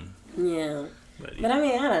fun. Yeah, but I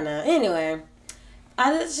mean, I don't know. Anyway,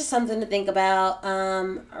 it's just something to think about.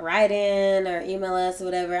 Write in or email us or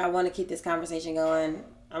whatever. I want to keep this conversation going,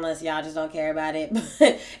 unless y'all just don't care about it.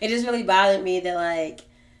 But it just really bothered me that, like,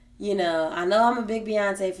 I know I'm a big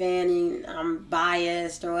Beyonce fan and I'm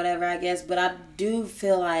biased or whatever, I guess, but I do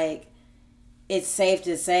feel like it's safe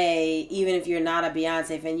to say, even if you're not a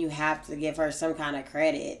Beyonce fan, you have to give her some kind of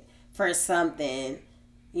credit for something.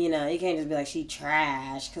 You can't just be like, she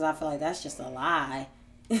trash, because I feel like that's just a lie.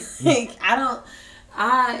 Like, I'm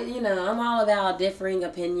all about differing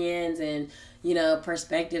opinions and,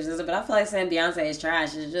 perspectives, but I feel like saying Beyonce is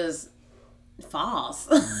trash is just false.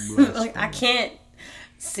 Like, I can't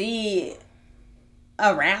see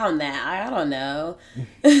around that. I don't know.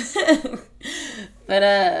 But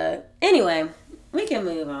anyway, we can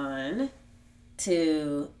move on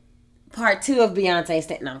to part 2 of Beyonce's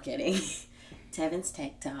No, I'm kidding. Tevin's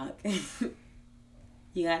Tech Talk.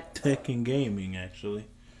 You got tech and gaming, actually.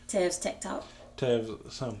 Tev's Tech Talk.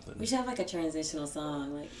 Tev's something. We should have like a transitional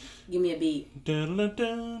song. Like, give me a beat. What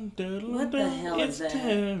the hell is that?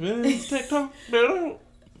 Tev's Tech Talk. Do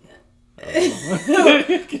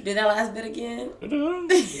that last bit again.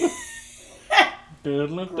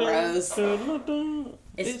 Gross.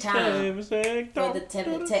 It's time for the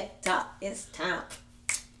Tevin Tech Talk. It's time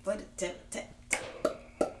for the Tevin Tech Talk.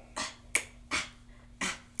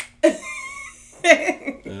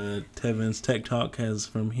 Tevin's Tech Talk has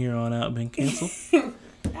from here on out been canceled.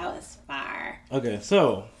 That was fire. Okay,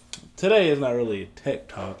 so today is not really Tech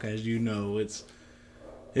Talk, as you know. It's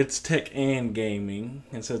tech and gaming.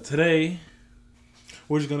 And so today,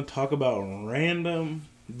 we're just going to talk about random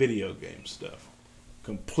video game stuff.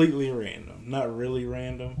 Completely random. Not really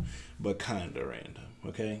random, but kind of random.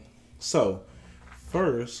 Okay? So,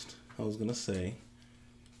 first, I was going to say,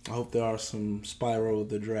 I hope there are some Spyro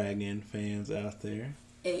the Dragon fans out there.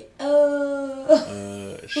 Hey,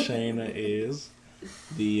 Shayna is.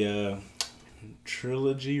 The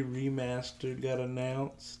trilogy remastered got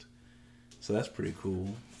announced. So that's pretty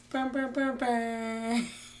cool. Burr, burr, burr, burr.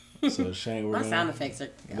 So Shane, my sound effects are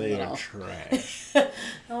trash.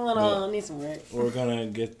 I need some work. We're gonna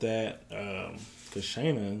get that because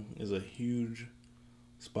Shayna is a huge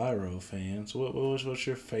Spyro fan. So what's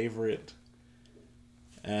your favorite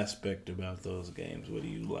aspect about those games? What do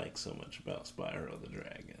you like so much about Spyro the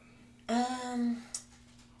Dragon?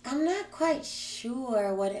 I'm not quite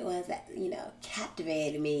sure what it was that,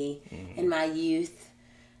 captivated me in my youth.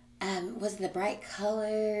 Was it the bright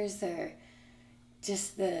colors or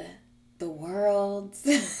just the worlds?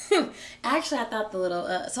 Actually, I thought the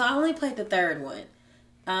little... so I only played the third one.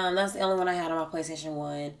 That's the only one I had on my PlayStation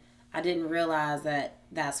 1. I didn't realize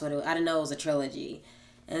that's what I didn't know it was a trilogy.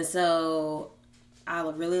 And so I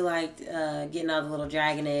really liked getting all the little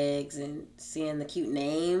dragon eggs and seeing the cute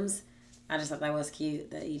names. I just thought that was cute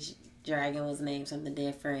that each dragon was named something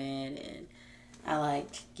different, and I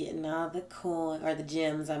liked getting all the coin or the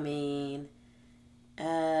gems. I mean,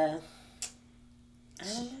 I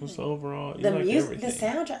don't know. So overall, the music, the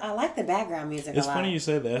soundtrack. I like the background music. It's a lot. funny you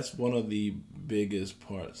say that. That's one of the biggest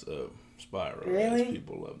parts of Spyro. Really,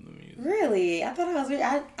 people love the music. Really, I thought it was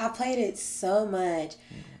weird. I played it so much.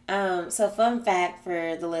 So fun fact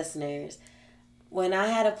for the listeners: when I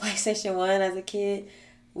had a PlayStation 1 as a kid,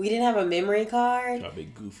 we didn't have a memory card. Got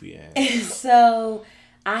big goofy ass. And so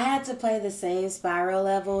I had to play the same Spyro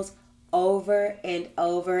levels over and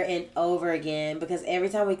over and over again because every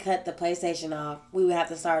time we cut the PlayStation off, we would have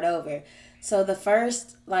to start over. So the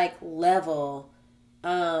first level,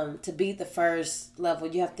 to beat the first level,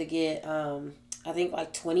 you have to get I think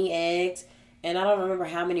 20 eggs, and I don't remember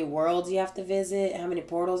how many worlds you have to visit, how many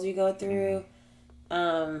portals you go through.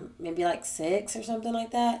 Maybe 6 or something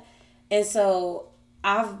like that. And so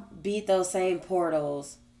I've beat those same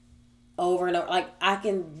portals over and over. I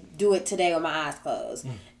can do it today with my eyes closed.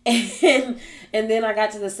 And then I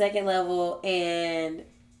got to the second level, and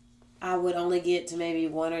I would only get to maybe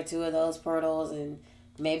 1 or 2 of those portals and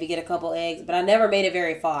maybe get a couple eggs. But I never made it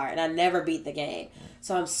very far, and I never beat the game.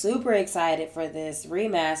 So I'm super excited for this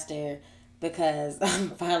remaster because I'm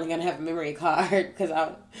finally going to have a memory card because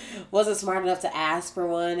I wasn't smart enough to ask for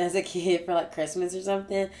one as a kid for Christmas or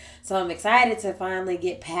something. So I'm excited to finally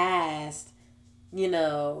get past,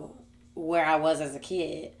 where I was as a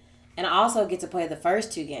kid. And I also get to play the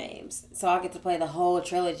first 2 games. So I'll get to play the whole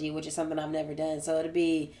trilogy, which is something I've never done. So it'll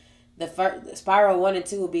be Spyro 1 and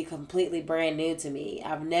 2 will be completely brand new to me.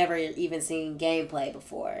 I've never even seen gameplay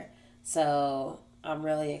before. So I'm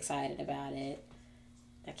really excited about it.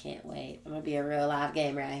 I can't wait. I'm going to be a real live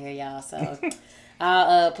gamer out here, y'all. So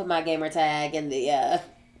I'll put my gamer tag in the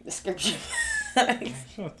description.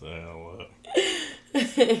 Shut the hell up.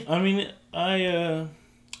 I mean, I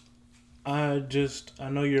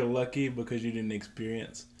know you're lucky because you didn't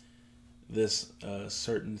experience this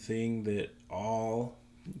certain thing that all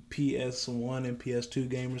PS1 and PS2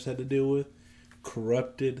 gamers had to deal with.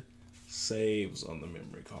 Corrupted saves on the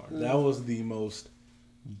memory card. That was the most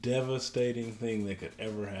devastating thing that could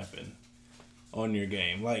ever happen on your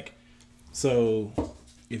game. So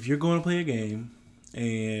if you're going to play a game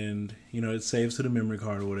and it saves to the memory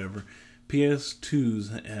card or whatever,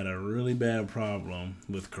 PS2s had a really bad problem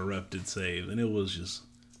with corrupted saves, and it was just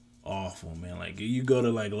awful, man. You go to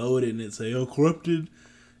load it and it say, "Oh, corrupted,"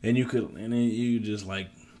 and then you just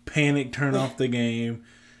panic, turn off the game,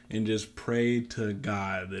 and just pray to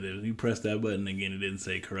God that if you press that button again, it didn't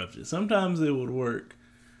say corrupted. Sometimes it would work.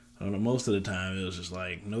 I don't know, most of the time it was just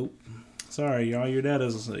nope. Sorry, all your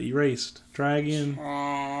data's erased. Try again.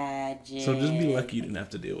 Tragic. So just be lucky you didn't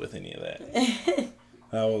have to deal with any of that.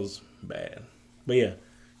 That was bad. But yeah,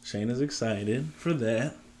 Shayna's excited for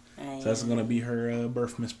that. So that's going to be her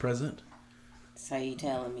birthmas present. So you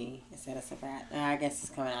telling me instead of surprise? I guess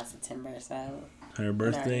it's coming out September, so. Her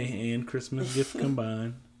birthday and Christmas gift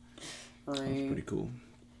combined. Rude. That's pretty cool.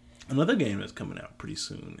 Another game that's coming out pretty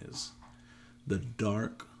soon is the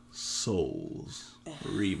Dark Souls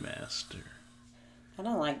remaster. I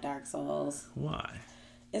don't like Dark Souls. Why?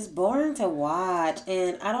 It's boring to watch,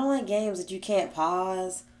 and I don't like games that you can't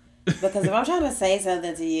pause. Because if I'm trying to say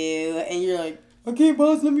something to you, and you're like, I can't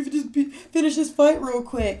pause, let me just finish this fight real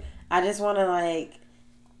quick. I just want to,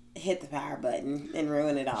 hit the power button and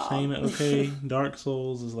ruin it all. Shayna, okay, Dark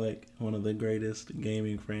Souls is, one of the greatest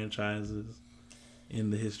gaming franchises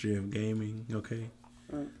in the history of gaming, okay?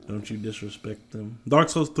 Don't you disrespect them. Dark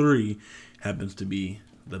Souls 3 happens to be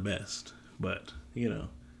the best, but,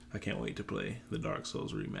 I can't wait to play the Dark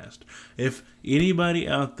Souls remaster. If anybody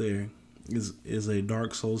out there is a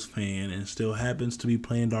Dark Souls fan and still happens to be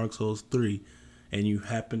playing Dark Souls 3 and you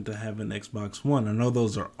happen to have an Xbox One, I know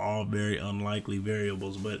those are all very unlikely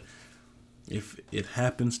variables, but if it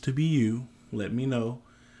happens to be you, let me know,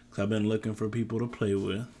 because I've been looking for people to play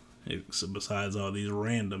with. besides all these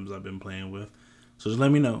randoms I've been playing with. So just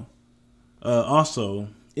let me know. Also,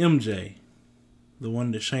 MJ, the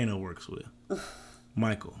one that Shayna works with.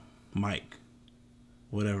 Michael, Mike,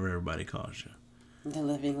 whatever everybody calls you. The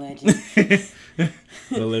living legend. The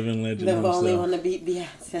living legend The himself. only one to beat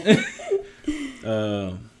Beyonce.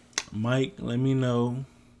 Mike, let me know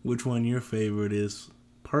which one your favorite is.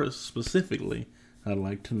 Specifically, I'd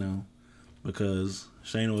like to know. Because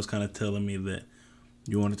Shayna was kind of telling me that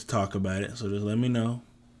you wanted to talk about it. So just let me know.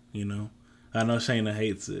 You know. I know Shayna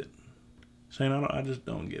hates it. Shayna, I just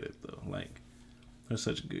don't get it, though. Like, they're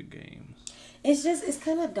such good games. It's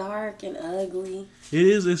kind of dark and ugly. It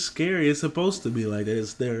is. It's scary. It's supposed to be like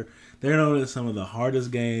that. They're known as some of the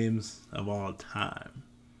hardest games of all time.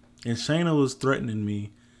 And Shayna was threatening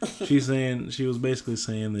me. She was basically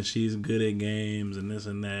saying that she's good at games and this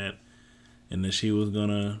and that, and that she was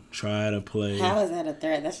gonna try to play. How is that a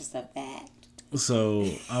threat? That's just a fact. So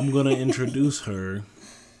I'm gonna introduce her.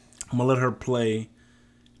 I'm gonna let her play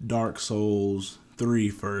Dark Souls 3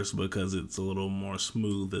 first because it's a little more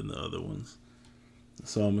smooth than the other ones.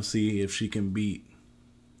 So I'm gonna see if she can beat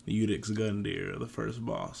Udix Gundyr, the first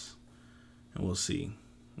boss, and we'll see.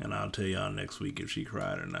 And I'll tell y'all next week if she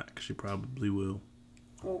cried or not, because she probably will.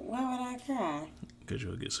 Well, why would I cry? Because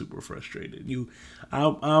you'll get super frustrated. I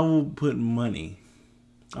will put money.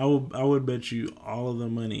 I would bet you all of the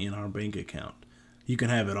money in our bank account. You can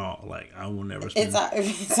have it all. Like, I will never spend.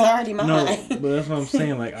 It's already mine. No, but that's what I'm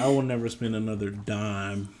saying. Like, I will never spend another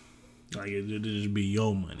dime. Like, it'll just be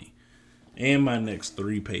your money. And my next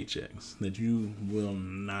 3 paychecks that you will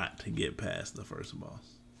not get past the first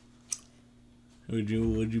boss. Would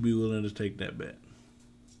you be willing to take that bet?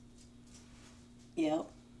 Yep.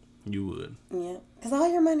 You would. Yep. Because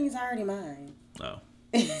all your money is already mine. Oh.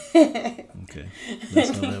 Okay. That's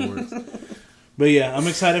how that works. But yeah, I'm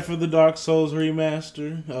excited for the Dark Souls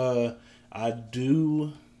remaster. I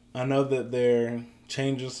know that they're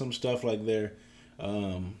changing some stuff, like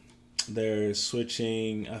they're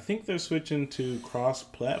switching. I think they're switching to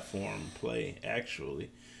cross-platform play.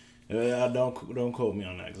 Actually, don't quote me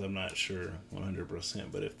on that because I'm not sure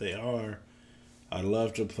 100%. But if they are, I'd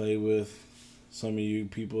love to play with some of you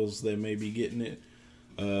peoples that may be getting it.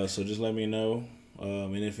 So just let me know.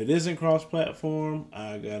 And if it isn't cross-platform,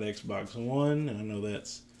 I got Xbox One. And I know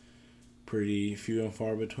that's pretty few and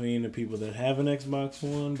far between the people that have an Xbox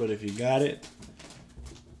One. But if you got it,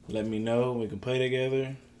 let me know. We can play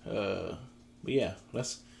together. But yeah,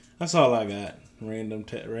 that's all I got. Random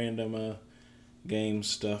game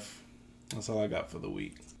stuff. That's all I got for the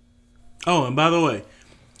week. Oh, and by the way,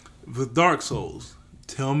 with Dark Souls,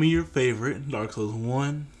 tell me your favorite Dark Souls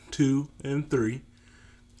 1, 2, and 3.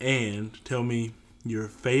 And tell me your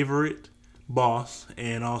favorite boss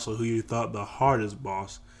and also who you thought the hardest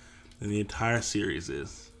boss in the entire series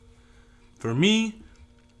is. For me,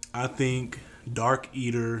 I think Dark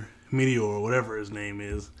Eater Meteor, or whatever his name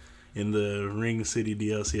is, in the Ring City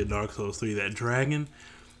DLC of Dark Souls 3, that dragon,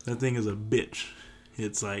 that thing is a bitch.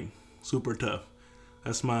 It's like super tough.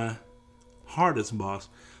 That's my hardest boss.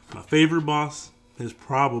 My favorite boss is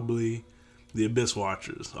probably the Abyss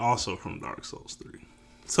Watchers, also from Dark Souls 3.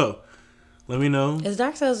 So, let me know. Is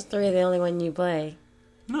Dark Souls 3 the only one you play?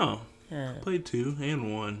 No. I played 2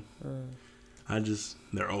 and 1.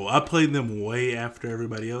 They're old. I played them way after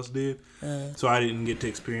everybody else did. So I didn't get to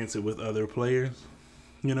experience it with other players,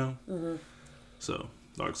 you know? Mm-hmm. So,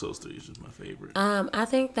 Dark Souls 3 is just my favorite. I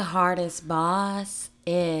think the hardest boss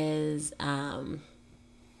is the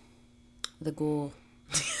ghoul.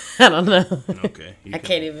 I don't know. Okay. I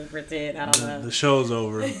can't even pretend. I don't know. The show's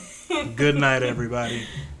over. Good night, everybody.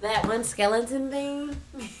 That one skeleton thing.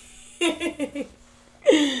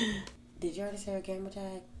 Did you already say your gamer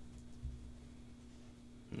tag?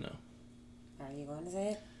 No. Are you going to say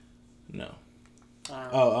it? No.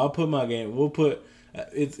 I'll put my game. We'll put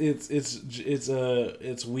it's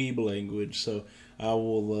Weeb language, so I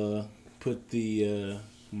will put the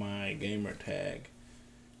my gamer tag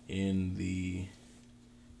in the.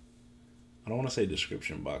 I don't want to say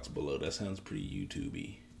description box below. That sounds pretty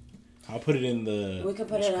YouTube-y. I'll put it in the. We can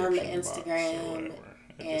put it on the Instagram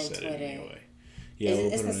and Twitter. Anyway. Yeah,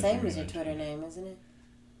 it's the same as your Twitter name, isn't it?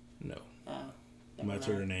 No. Oh. My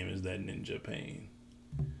Twitter name is that Ninja Pain.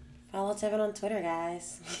 Follow Tevin on Twitter,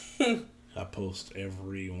 guys. I post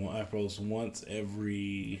once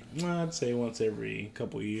every. I'd say once every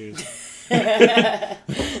couple years. Something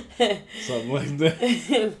like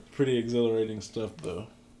that. Pretty exhilarating stuff, though.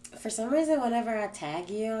 For some reason, whenever I tag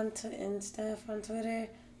you and stuff on Twitter,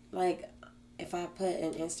 like if I put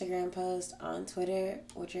an Instagram post on Twitter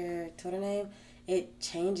with your Twitter name, it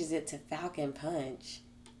changes it to Falcon Punch.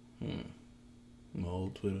 My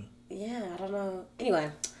old Twitter. Yeah, I don't know.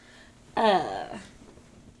 Anyway.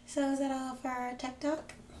 So is that all for our tech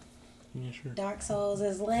talk? Yeah, sure. Dark Souls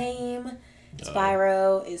is lame.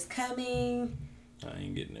 Spyro is coming. I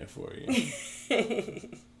ain't getting there for you.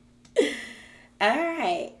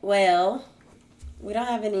 Alright. Well, we don't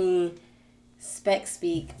have any spec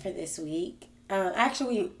speak for this week.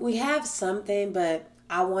 Actually, we have something, but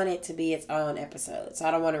I want it to be its own episode. So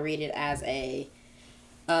I don't want to read it as a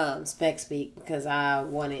spec speak because I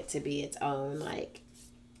want it to be its own, like,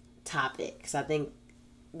 topic. Because I think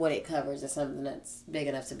what it covers is something that's big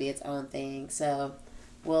enough to be its own thing. So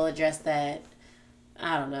we'll address that.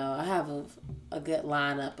 I don't know. I have a good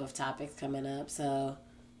lineup of topics coming up. So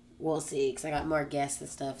we'll see. Because I got more guests and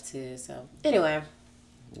stuff, too. So anyway.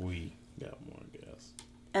 We got more guests.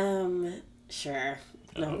 Sure.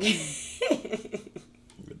 No. No.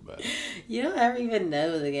 Goodbye. You don't ever even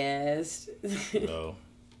know the guest. No.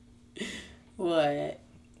 What?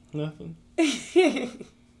 Nothing.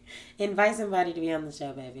 Invite somebody to be on the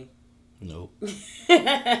show, baby. Nope.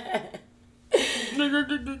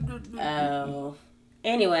 Oh.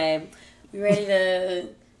 Anyway, we ready to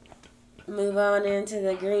move on into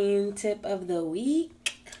the green tip of the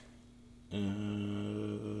week?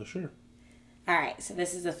 Sure. Alright, so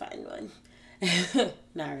this is a fun one.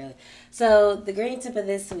 Not really. So, the green tip of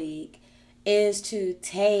this week is to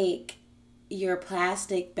take your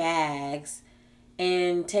plastic bags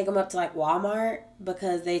and take them up to like Walmart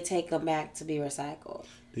because they take them back to be recycled.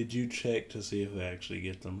 Did you check to see if they actually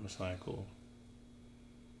get them recycled?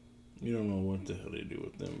 You don't know what the hell they do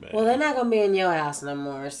with them bags. Well, they're not going to be in your house no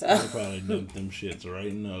more, so. They probably dump them shits right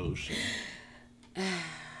in the ocean.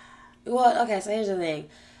 Well, okay, so here's the thing.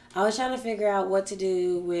 I was trying to figure out what to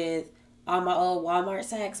do with all my old Walmart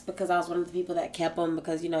sacks because I was one of the people that kept them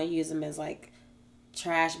because, you know, you use them as like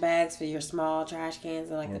trash bags for your small trash cans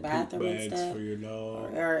in like or the bathroom poop and bags stuff. for your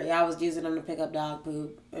dog. Or I was using them to pick up dog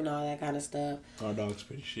poop and all that kind of stuff. Our dog's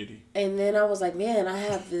pretty shitty. And then I was like, man, I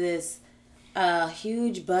have this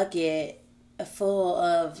huge bucket full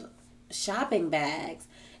of shopping bags.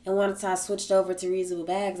 And once I switched over to reusable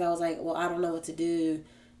bags, I was like, well, I don't know what to do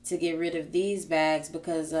to get rid of these bags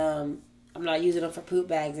because I'm not using them for poop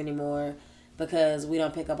bags anymore because we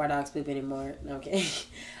don't pick up our dog's poop anymore. No, I'm kidding.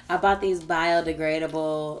 I bought these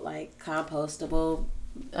biodegradable, like compostable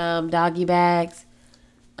doggy bags.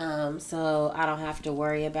 So I don't have to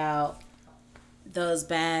worry about those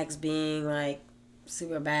bags being like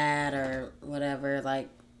super bad or whatever, like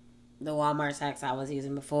the Walmart sacks I was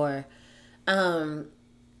using before.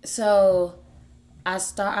 So I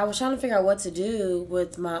was trying to figure out what to do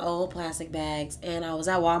with my old plastic bags, and I was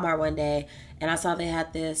at Walmart one day and I saw they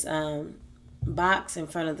had this box in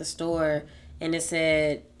front of the store, and it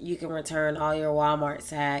said you can return all your Walmart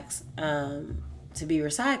sacks to be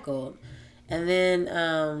recycled. And then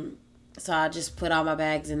so I just put all my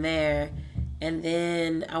bags in there, and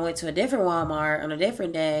then I went to a different Walmart on a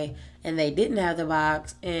different day and they didn't have the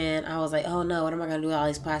box, and I was like, oh no, what am I gonna do with all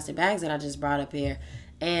these plastic bags that I just brought up here?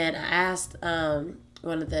 And I asked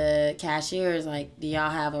one of the cashiers, like, do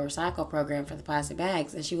y'all have a recycle program for the plastic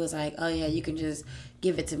bags? And she was like, oh yeah, you can just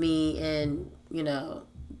give it to me, and you know,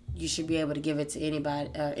 you should be able to give it to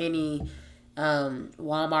anybody or any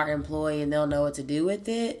Walmart employee, and they'll know what to do with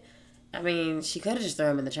it. I mean, she could have just thrown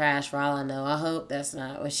them in the trash for all I know. I hope that's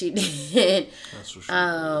not what she did. That's what she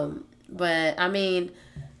did. But I mean,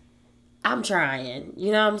 I'm trying.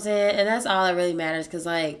 You know what I'm saying? And that's all that really matters, because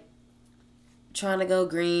like, trying to go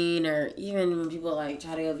green, or even when people like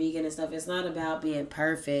try to go vegan and stuff, it's not about being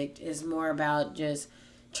perfect. It's more about just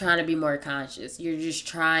trying to be more conscious. You're just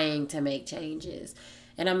trying to make changes.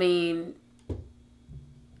 And I mean,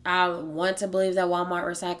 I want to believe that Walmart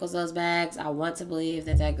recycles those bags. I want to believe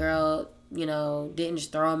that that girl, you know, didn't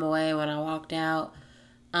just throw them away when I walked out.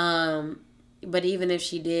 But even if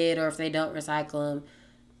she did, or if they don't recycle them,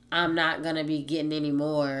 I'm not going to be getting any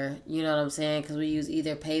more, you know what I'm saying? Because we use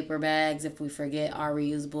either paper bags if we forget our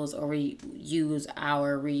reusables, or we use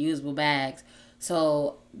our reusable bags.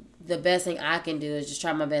 So the best thing I can do is just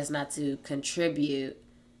try my best not to contribute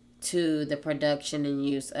to the production and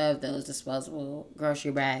use of those disposable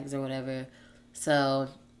grocery bags or whatever. So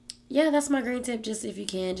yeah, that's my green tip. Just if you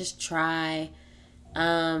can, just try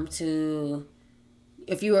to,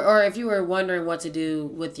 if you were wondering what to do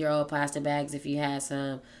with your old plastic bags, if you had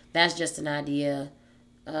some, that's just an idea.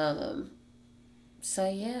 So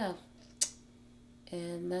yeah,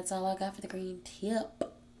 and that's all I got for the green tip.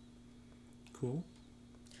 Cool.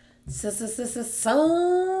 Song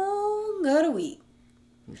of the week.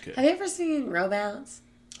 Okay. Have you ever seen Robounce?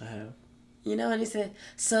 I have. You know when he said,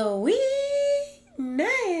 "So we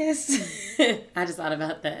nice." I just thought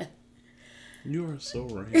about that. You are so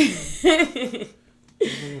random. You're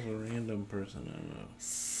a random person I know.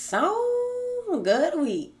 So good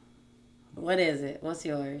week. What is it? What's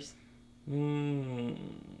yours?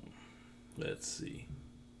 Let's see.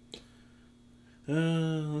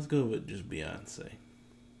 Let's go with just Beyonce.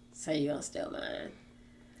 So you gonna steal mine?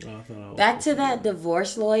 Oh, I thought I was back to that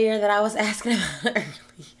divorce lawyer that I was asking about earlier.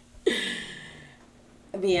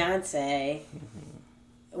 Beyonce. Mm-hmm.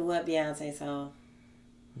 What Beyonce song?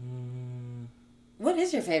 What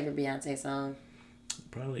is your favorite Beyonce song?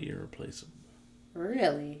 Probably Irreplaceable.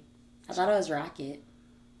 Really? I thought it was Rocket.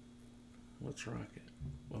 What's Rocket?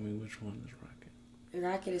 I mean, which one is Rocket?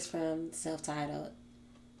 Rocket is from Self-Titled.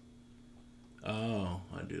 Oh,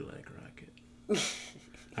 I do like Rocket.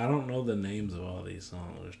 I don't know the names of all these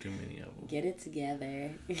songs. There's too many of them. Get it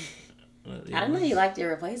together. I didn't know you liked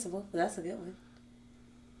Irreplaceable, but that's a good one.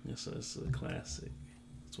 It's a classic.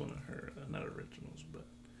 It's one of her, not originals, but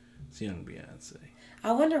it's young Beyonce.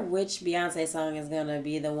 I wonder which Beyonce song is going to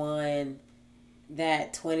be the one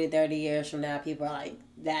that 20, 30 years from now, people are like,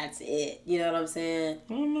 that's it. You know what I'm saying?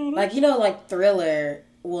 I don't know. Like, you know, like Thriller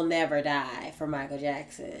will never die for Michael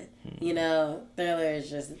Jackson. You know, Thriller is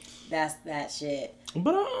just, that's that shit.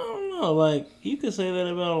 But I don't know. Like, you could say that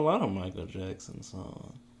about a lot of Michael Jackson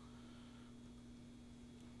songs.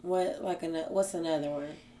 What's another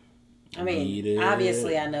one? I mean,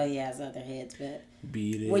 obviously I know he has other hits, but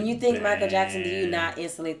when you think Michael Jackson, do you not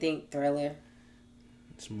instantly think Thriller?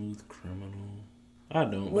 Smooth Criminal. I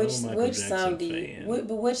don't. Which song do you?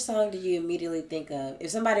 But which song do you immediately think of?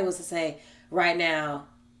 If somebody was to say right now,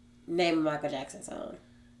 name a Michael Jackson song,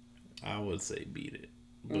 I would say Beat It,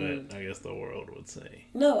 but I guess the world would say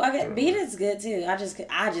no. Beat It's good too. I just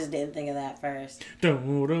didn't think of that first.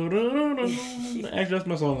 Actually, that's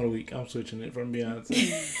my song of the week. I'm switching it from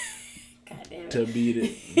Beyonce. God damn it. To Beat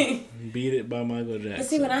It. Beat It by Michael Jackson. But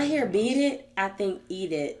see, when I hear Beat It, I think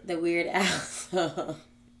Eat It, the Weird Al song.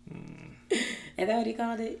 Is that what he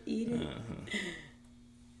called it? Eat It?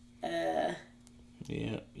 Yeah,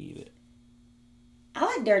 Eat It. I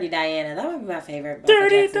like Dirty Diana. That would be my favorite.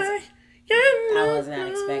 Dirty Diana. I was not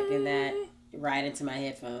expecting that right into my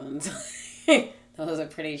headphones. That was a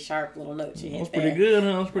pretty sharp little note you hit. That was pretty good,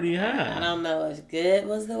 huh? That was pretty high. I don't know if good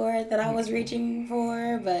was the word that I was reaching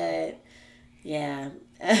for, but yeah.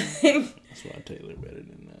 That's why Taylor better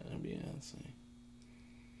than Beyonce.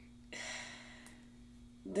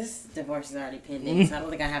 This divorce is already pending, so I don't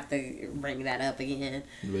think I have to bring that up again.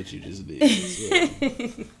 But you just did.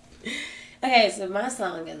 So. Okay, so my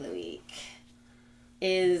song of the week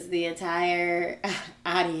is the entire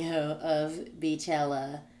audio of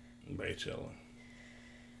Beychella.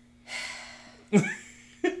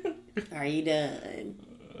 Are you done?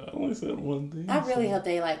 I only said one thing. I really hope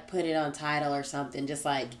they put it on Tidal or something, just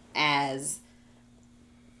as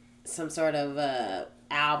some sort of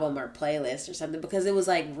album or playlist or something, because it was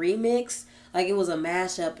remix, it was a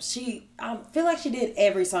mashup. I feel like she did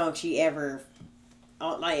every song she ever,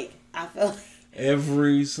 I feel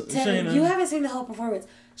every. You haven't seen the whole performance.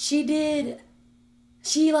 She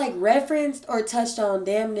referenced or touched on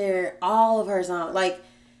damn near all of her songs.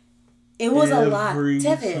 It was a lot.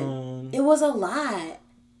 Tevin, it was a lot.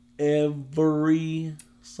 Every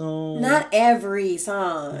song. Not every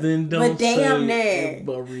song. Then don't but damn say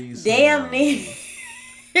near. Every song. Damn near.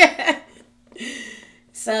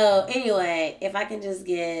 So anyway, if I can just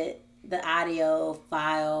get the audio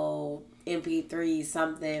file, MP3,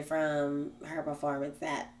 something from her performance,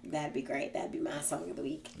 that'd be great. That'd be my song of the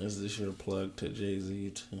week. Is this your plug to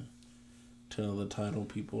Jay-Z to tell the Tidal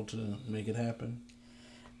people to make it happen?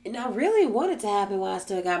 And I really want it to happen while I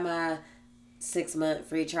still got my 6-month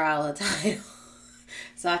free trial of Tidal.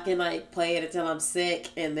 So I can play it until I'm sick,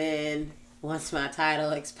 and then once my Tidal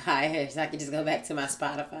expires, I can just go back to my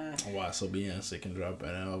Spotify. Why? So Beyonce can drop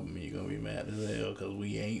an album and you're going to be mad as hell because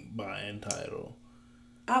we ain't buying Tidal.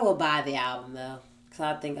 I will buy the album, though, because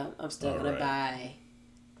I think I'm still going to buy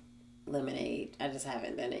Lemonade. I just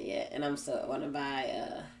haven't done it yet. And I'm still going to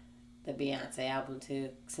buy the Beyonce album, too.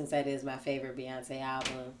 Since that is my favorite Beyonce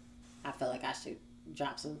album, I feel like I should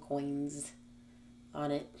drop some coins on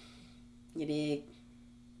it. You dig?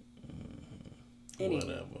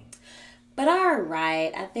 Whatever. But all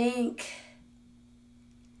right, I think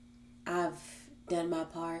I've done my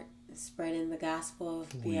part spreading the gospel of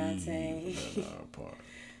Beyonce. We've done our part.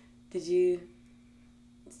 Did you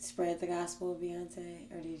spread the gospel of Beyonce,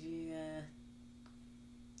 or did you?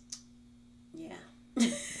 Yeah.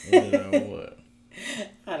 Did I what?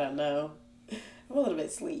 I don't know. I'm a little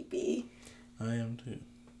bit sleepy. I am too.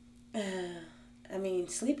 I mean,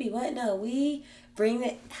 sleepy what? No, we bring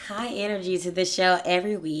the high energy to this show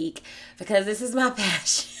every week because this is my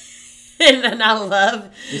passion. and I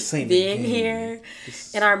love being here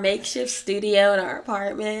in our makeshift studio in our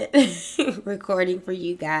apartment, recording for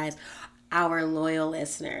you guys, our loyal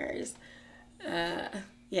listeners.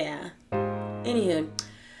 Yeah. Anywho.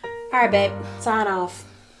 All right, babe. Sign off.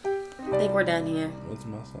 I think we're done here. What's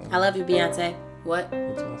my song? I love you, Beyonce. What?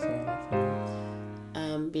 What's my song?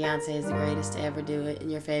 Beyonce is the greatest to ever do it, and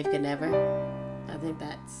your fave could never. I think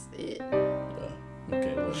that's it.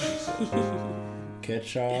 Okay, what did you say?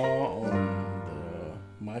 Catch y'all on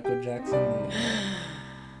the Michael Jackson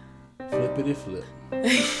Flippity Flip.